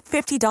starting at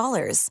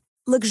 $50,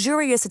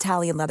 luxurious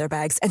Italian leather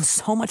bags, and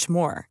so much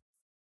more.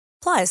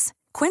 Plus,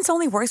 Quince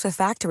only works with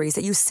factories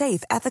that use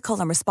safe, ethical,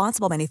 and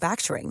responsible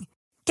manufacturing.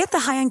 Get the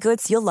high-end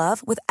goods you'll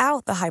love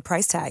without the high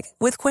price tag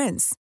with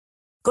Quince.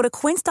 Go to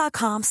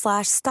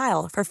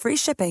quince.com/style for free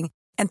shipping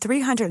and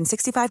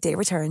 365-day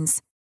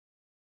returns.